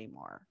do it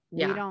anymore.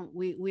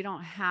 We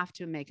don't have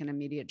to make an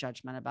immediate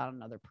judgment about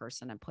another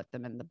person and put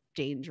them in the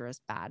dangerous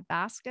bad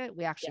basket.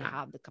 We actually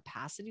have the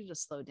capacity to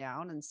slow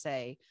down and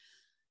say,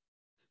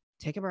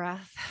 take a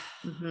breath,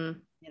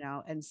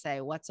 and say,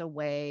 what's a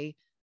way,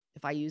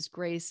 if I use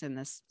grace in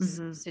this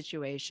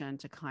situation,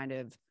 to kind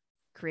of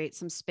create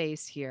some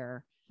space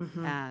here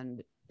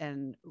and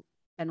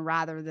And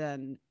rather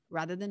than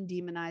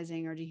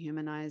demonizing or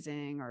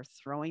dehumanizing or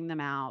throwing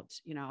them out,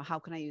 how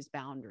can I use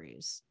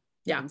boundaries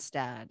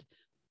instead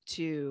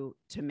to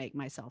make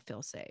myself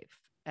feel safe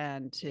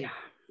and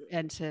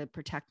to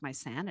protect my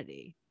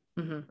sanity.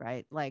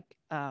 Right. Like,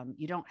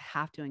 you don't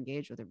have to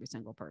engage with every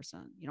single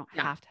person. You don't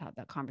have to have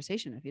that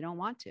conversation if you don't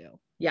want to.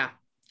 Yeah,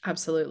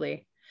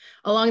 absolutely.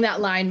 Along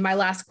that line, my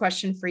last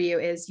question for you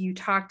is, you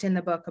talked in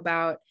the book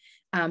about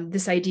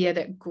this idea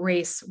that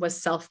grace was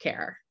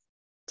self-care.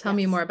 Tell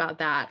me more about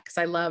that, because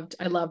I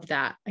loved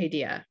that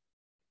idea.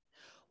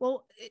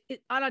 Well,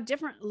 on a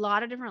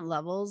lot of different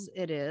levels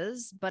it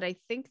is, but I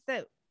think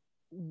that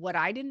what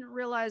I didn't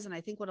realize, and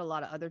I think what a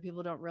lot of other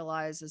people don't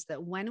realize, is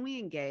that when we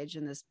engage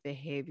in this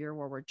behavior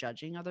where we're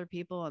judging other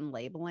people and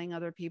labeling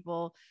other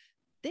people,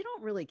 they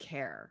don't really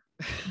care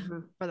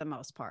for the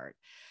most part.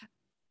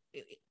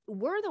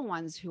 We're the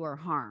ones who are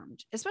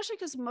harmed, especially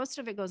because most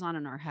of it goes on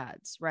in our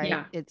heads, right?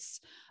 Yeah.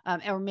 It's,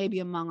 or maybe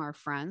among our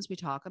friends, we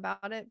talk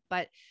about it,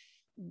 but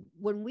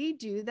when we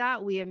do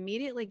that, we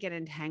immediately get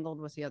entangled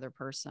with the other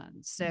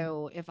person.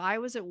 So if I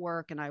was at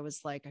work and I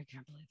was like, I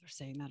can't believe they're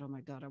saying that. Oh my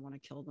God, I want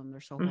to kill them.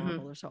 They're so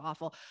horrible. They're so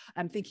awful.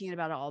 I'm thinking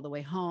about it all the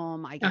way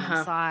home. I get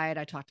inside.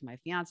 I talk to my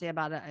fiance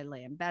about it. I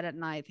lay in bed at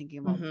night thinking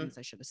of all the things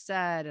I should have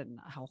said and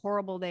how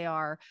horrible they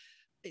are.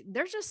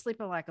 They're just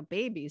sleeping like a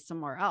baby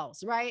somewhere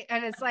else. Right.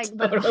 And it's like,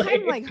 but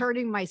I'm like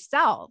hurting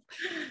myself.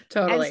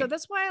 And so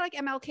that's why, like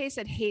MLK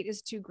said, hate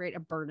is too great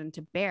a burden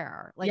to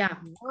bear. Like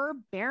we're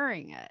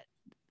bearing it.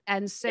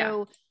 And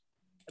so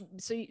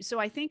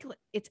I think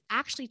it's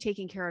actually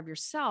taking care of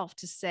yourself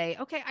to say,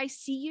 okay, I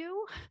see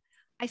you.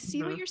 I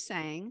see what you're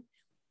saying.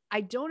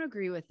 I don't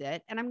agree with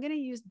it. And I'm going to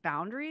use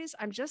boundaries.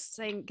 I'm just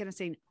going to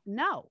say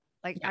no.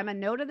 Like I'm a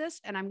no to this,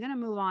 and I'm going to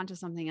move on to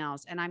something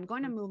else. And I'm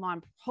going to move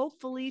on,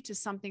 hopefully, to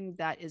something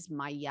that is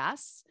my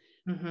yes.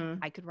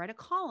 I could write a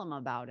column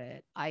about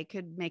it. I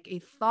could make a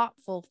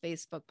thoughtful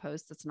Facebook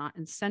post that's not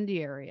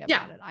incendiary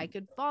about it. I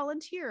could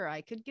volunteer.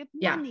 I could give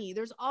money.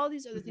 There's all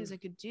these other things I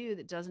could do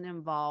that doesn't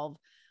involve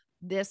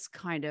this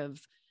kind of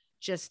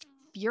just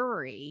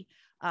fury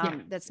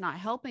that's not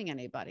helping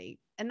anybody.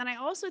 And then I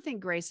also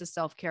think grace is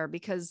self-care,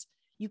 because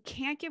you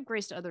can't give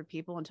grace to other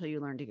people until you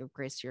learn to give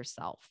grace to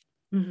yourself.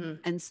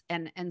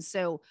 And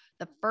so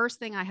the first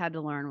thing I had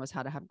to learn was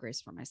how to have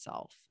grace for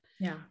myself.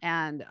 Yeah.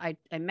 And I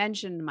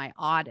mentioned my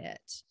audit,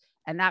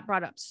 and that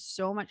brought up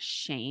so much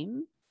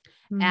shame.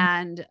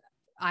 And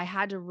I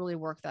had to really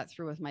work that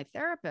through with my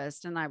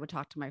therapist. And I would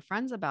talk to my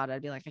friends about it.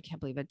 I'd be like, I can't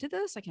believe I did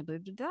this. I can't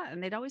believe I did that.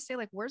 And they'd always say,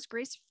 like, where's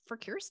grace for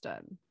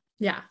Kirsten?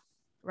 Yeah.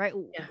 Right.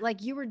 Yeah.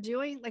 Like you were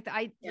doing like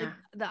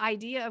the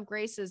idea of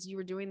grace is you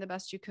were doing the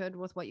best you could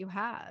with what you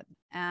had.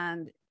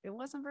 And it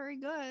wasn't very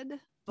good,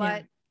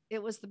 but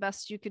it was the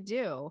best you could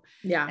do.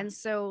 Yeah. And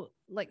so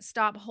like,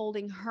 stop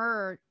holding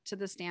her to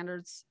the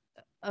standards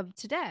of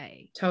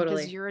today. Totally.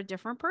 Because you're a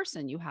different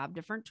person. You have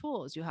different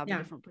tools. You have a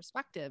different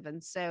perspective.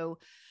 And so,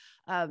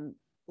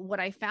 what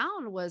I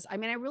found was, I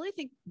mean, I really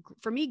think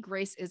for me,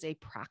 grace is a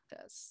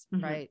practice,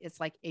 right? It's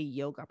like a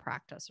yoga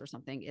practice or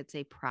something. It's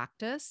a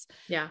practice.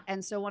 Yeah.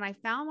 And so when I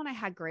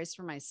had grace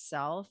for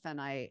myself,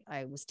 and I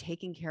was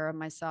taking care of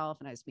myself,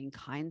 and I was being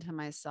kind to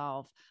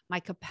myself, my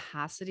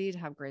capacity to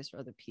have grace for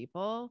other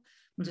people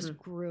just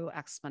grew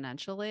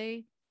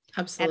exponentially.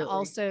 Absolutely. And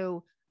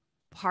also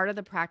part of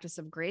the practice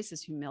of grace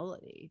is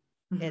humility.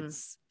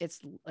 It's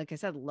like I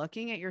said,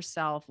 looking at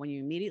yourself when you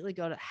immediately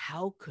go to,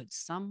 how could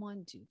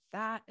someone do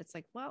that? It's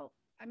like, well,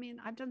 I mean,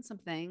 I've done some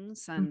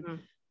things, and,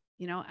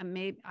 you know, and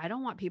maybe I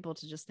don't want people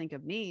to just think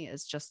of me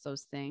as just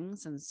those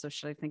things. And so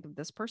should I think of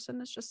this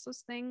person as just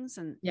those things?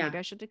 And maybe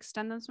I should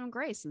extend them some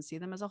grace and see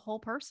them as a whole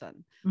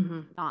person,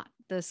 not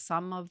the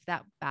sum of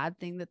that bad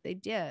thing that they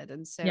did.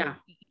 And so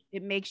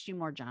it makes you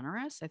more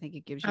generous. I think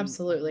it gives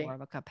you more of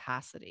a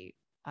capacity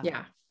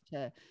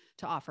to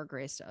offer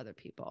grace to other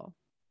people.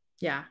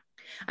 Yeah.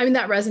 I mean,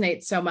 that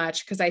resonates so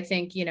much, because I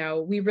think, you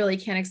know, we really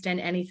can't extend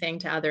anything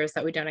to others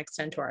that we don't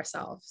extend to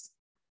ourselves.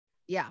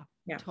 Yeah,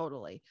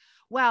 totally.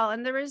 Well,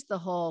 and there is the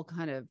whole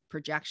kind of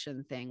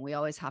projection thing. We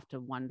always have to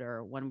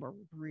wonder when we're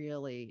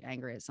really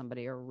angry at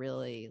somebody or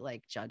really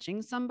like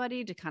judging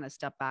somebody to kind of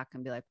step back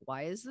and be like,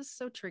 why is this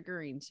so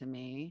triggering to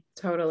me?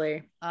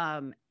 Totally.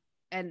 And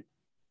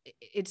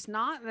it's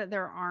not that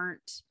there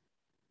aren't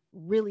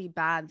really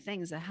bad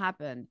things that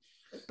happen,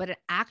 but it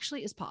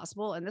actually is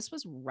possible. And this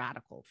was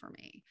radical for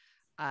me.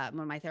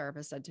 When my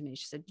therapist said to me,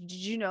 she said, did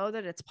you know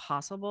that it's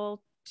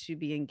possible to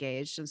be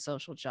engaged in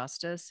social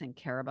justice and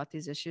care about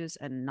these issues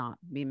and not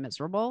be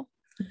miserable?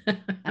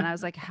 And I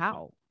was like,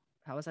 how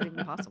is that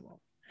even possible?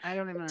 I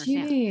don't even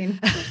understand. What do you mean?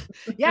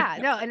 Yeah,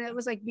 no. And it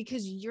was like,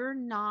 because you're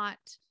not,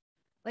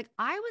 like,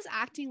 I was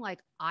acting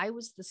like I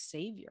was the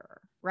savior,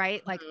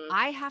 right? Like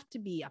I have to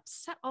be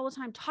upset all the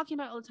time, talking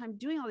about it all the time,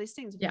 doing all these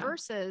things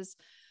versus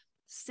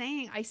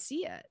saying, I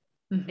see it.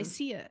 I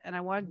see it and I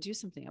want to do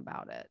something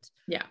about it.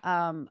 Yeah.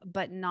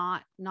 But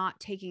not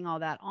taking all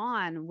that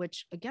on,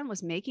 which again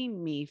was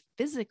making me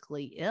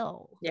physically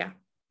ill. Yeah.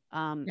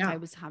 I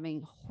was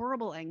having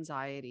horrible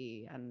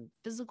anxiety and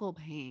physical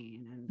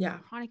pain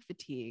and chronic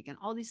fatigue and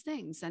all these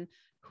things. And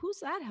who's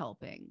that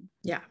helping?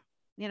 Yeah.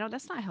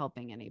 That's not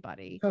helping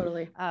anybody.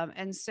 Totally.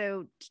 And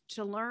so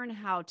to learn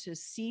how to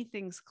see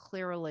things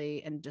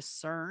clearly and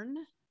discern,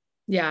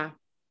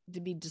 to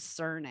be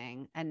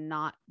discerning and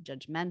not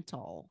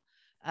judgmental,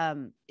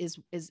 is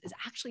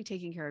actually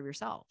taking care of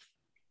yourself.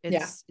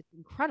 It's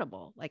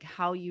incredible, like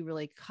how you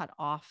really cut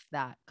off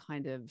that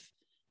kind of,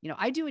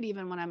 I do it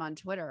even when I'm on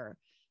Twitter.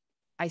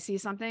 I see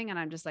something and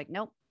I'm just like,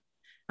 nope.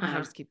 And I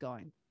just keep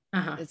going.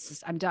 It's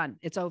just, I'm done.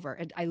 It's over.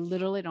 And I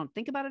literally don't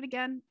think about it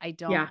again. I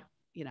don't,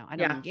 I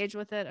don't engage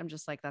with it. I'm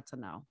just like, that's a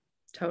no.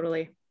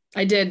 Totally.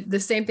 I did the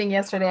same thing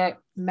yesterday.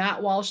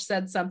 Matt Walsh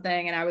said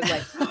something and I was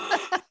like,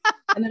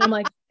 and then I'm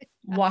like,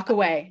 walk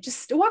away,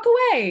 just walk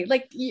away.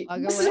 Like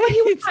this is what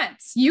he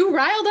wants. You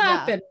riled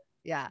up.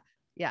 Yeah.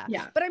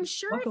 But I'm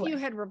sure if you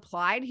had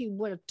replied, he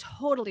would have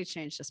totally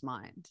changed his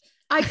mind.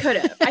 I could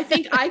have. I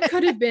think I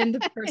could have been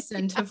the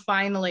person to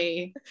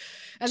finally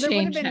and there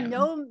would have been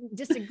no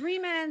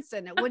disagreements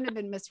and it wouldn't have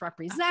been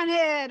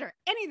misrepresented or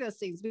any of those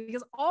things,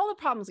 because all the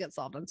problems get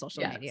solved on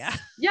social media.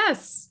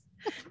 Yes.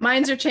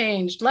 Minds are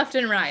changed left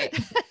and right.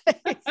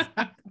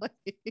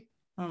 Exactly.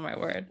 Oh my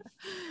word.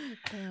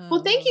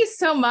 Well, thank you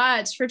so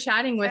much for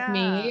chatting with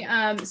me.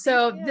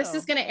 So this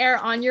is going to air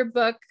on your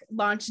book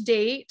launch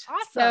date.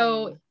 Awesome.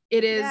 So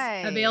it is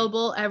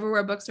available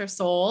everywhere books are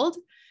sold.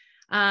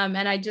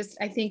 And I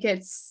think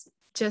it's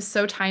just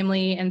so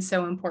timely and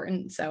so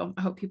important. So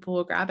I hope people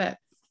will grab it.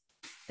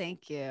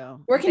 Thank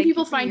you. Where can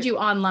people find you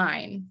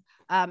online?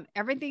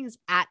 Everything's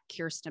at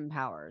Kirsten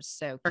Powers.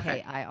 So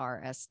Kirsten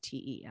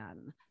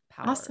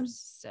Powers. Awesome.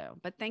 So,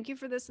 but thank you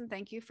for this. And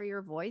thank you for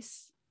your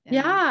voice. In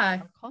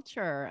our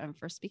culture and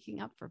for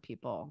speaking up for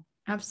people.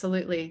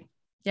 Absolutely.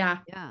 Yeah.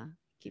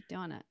 Keep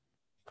doing it.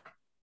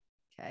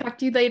 Okay. Talk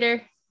to you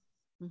later.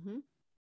 Mm-hmm.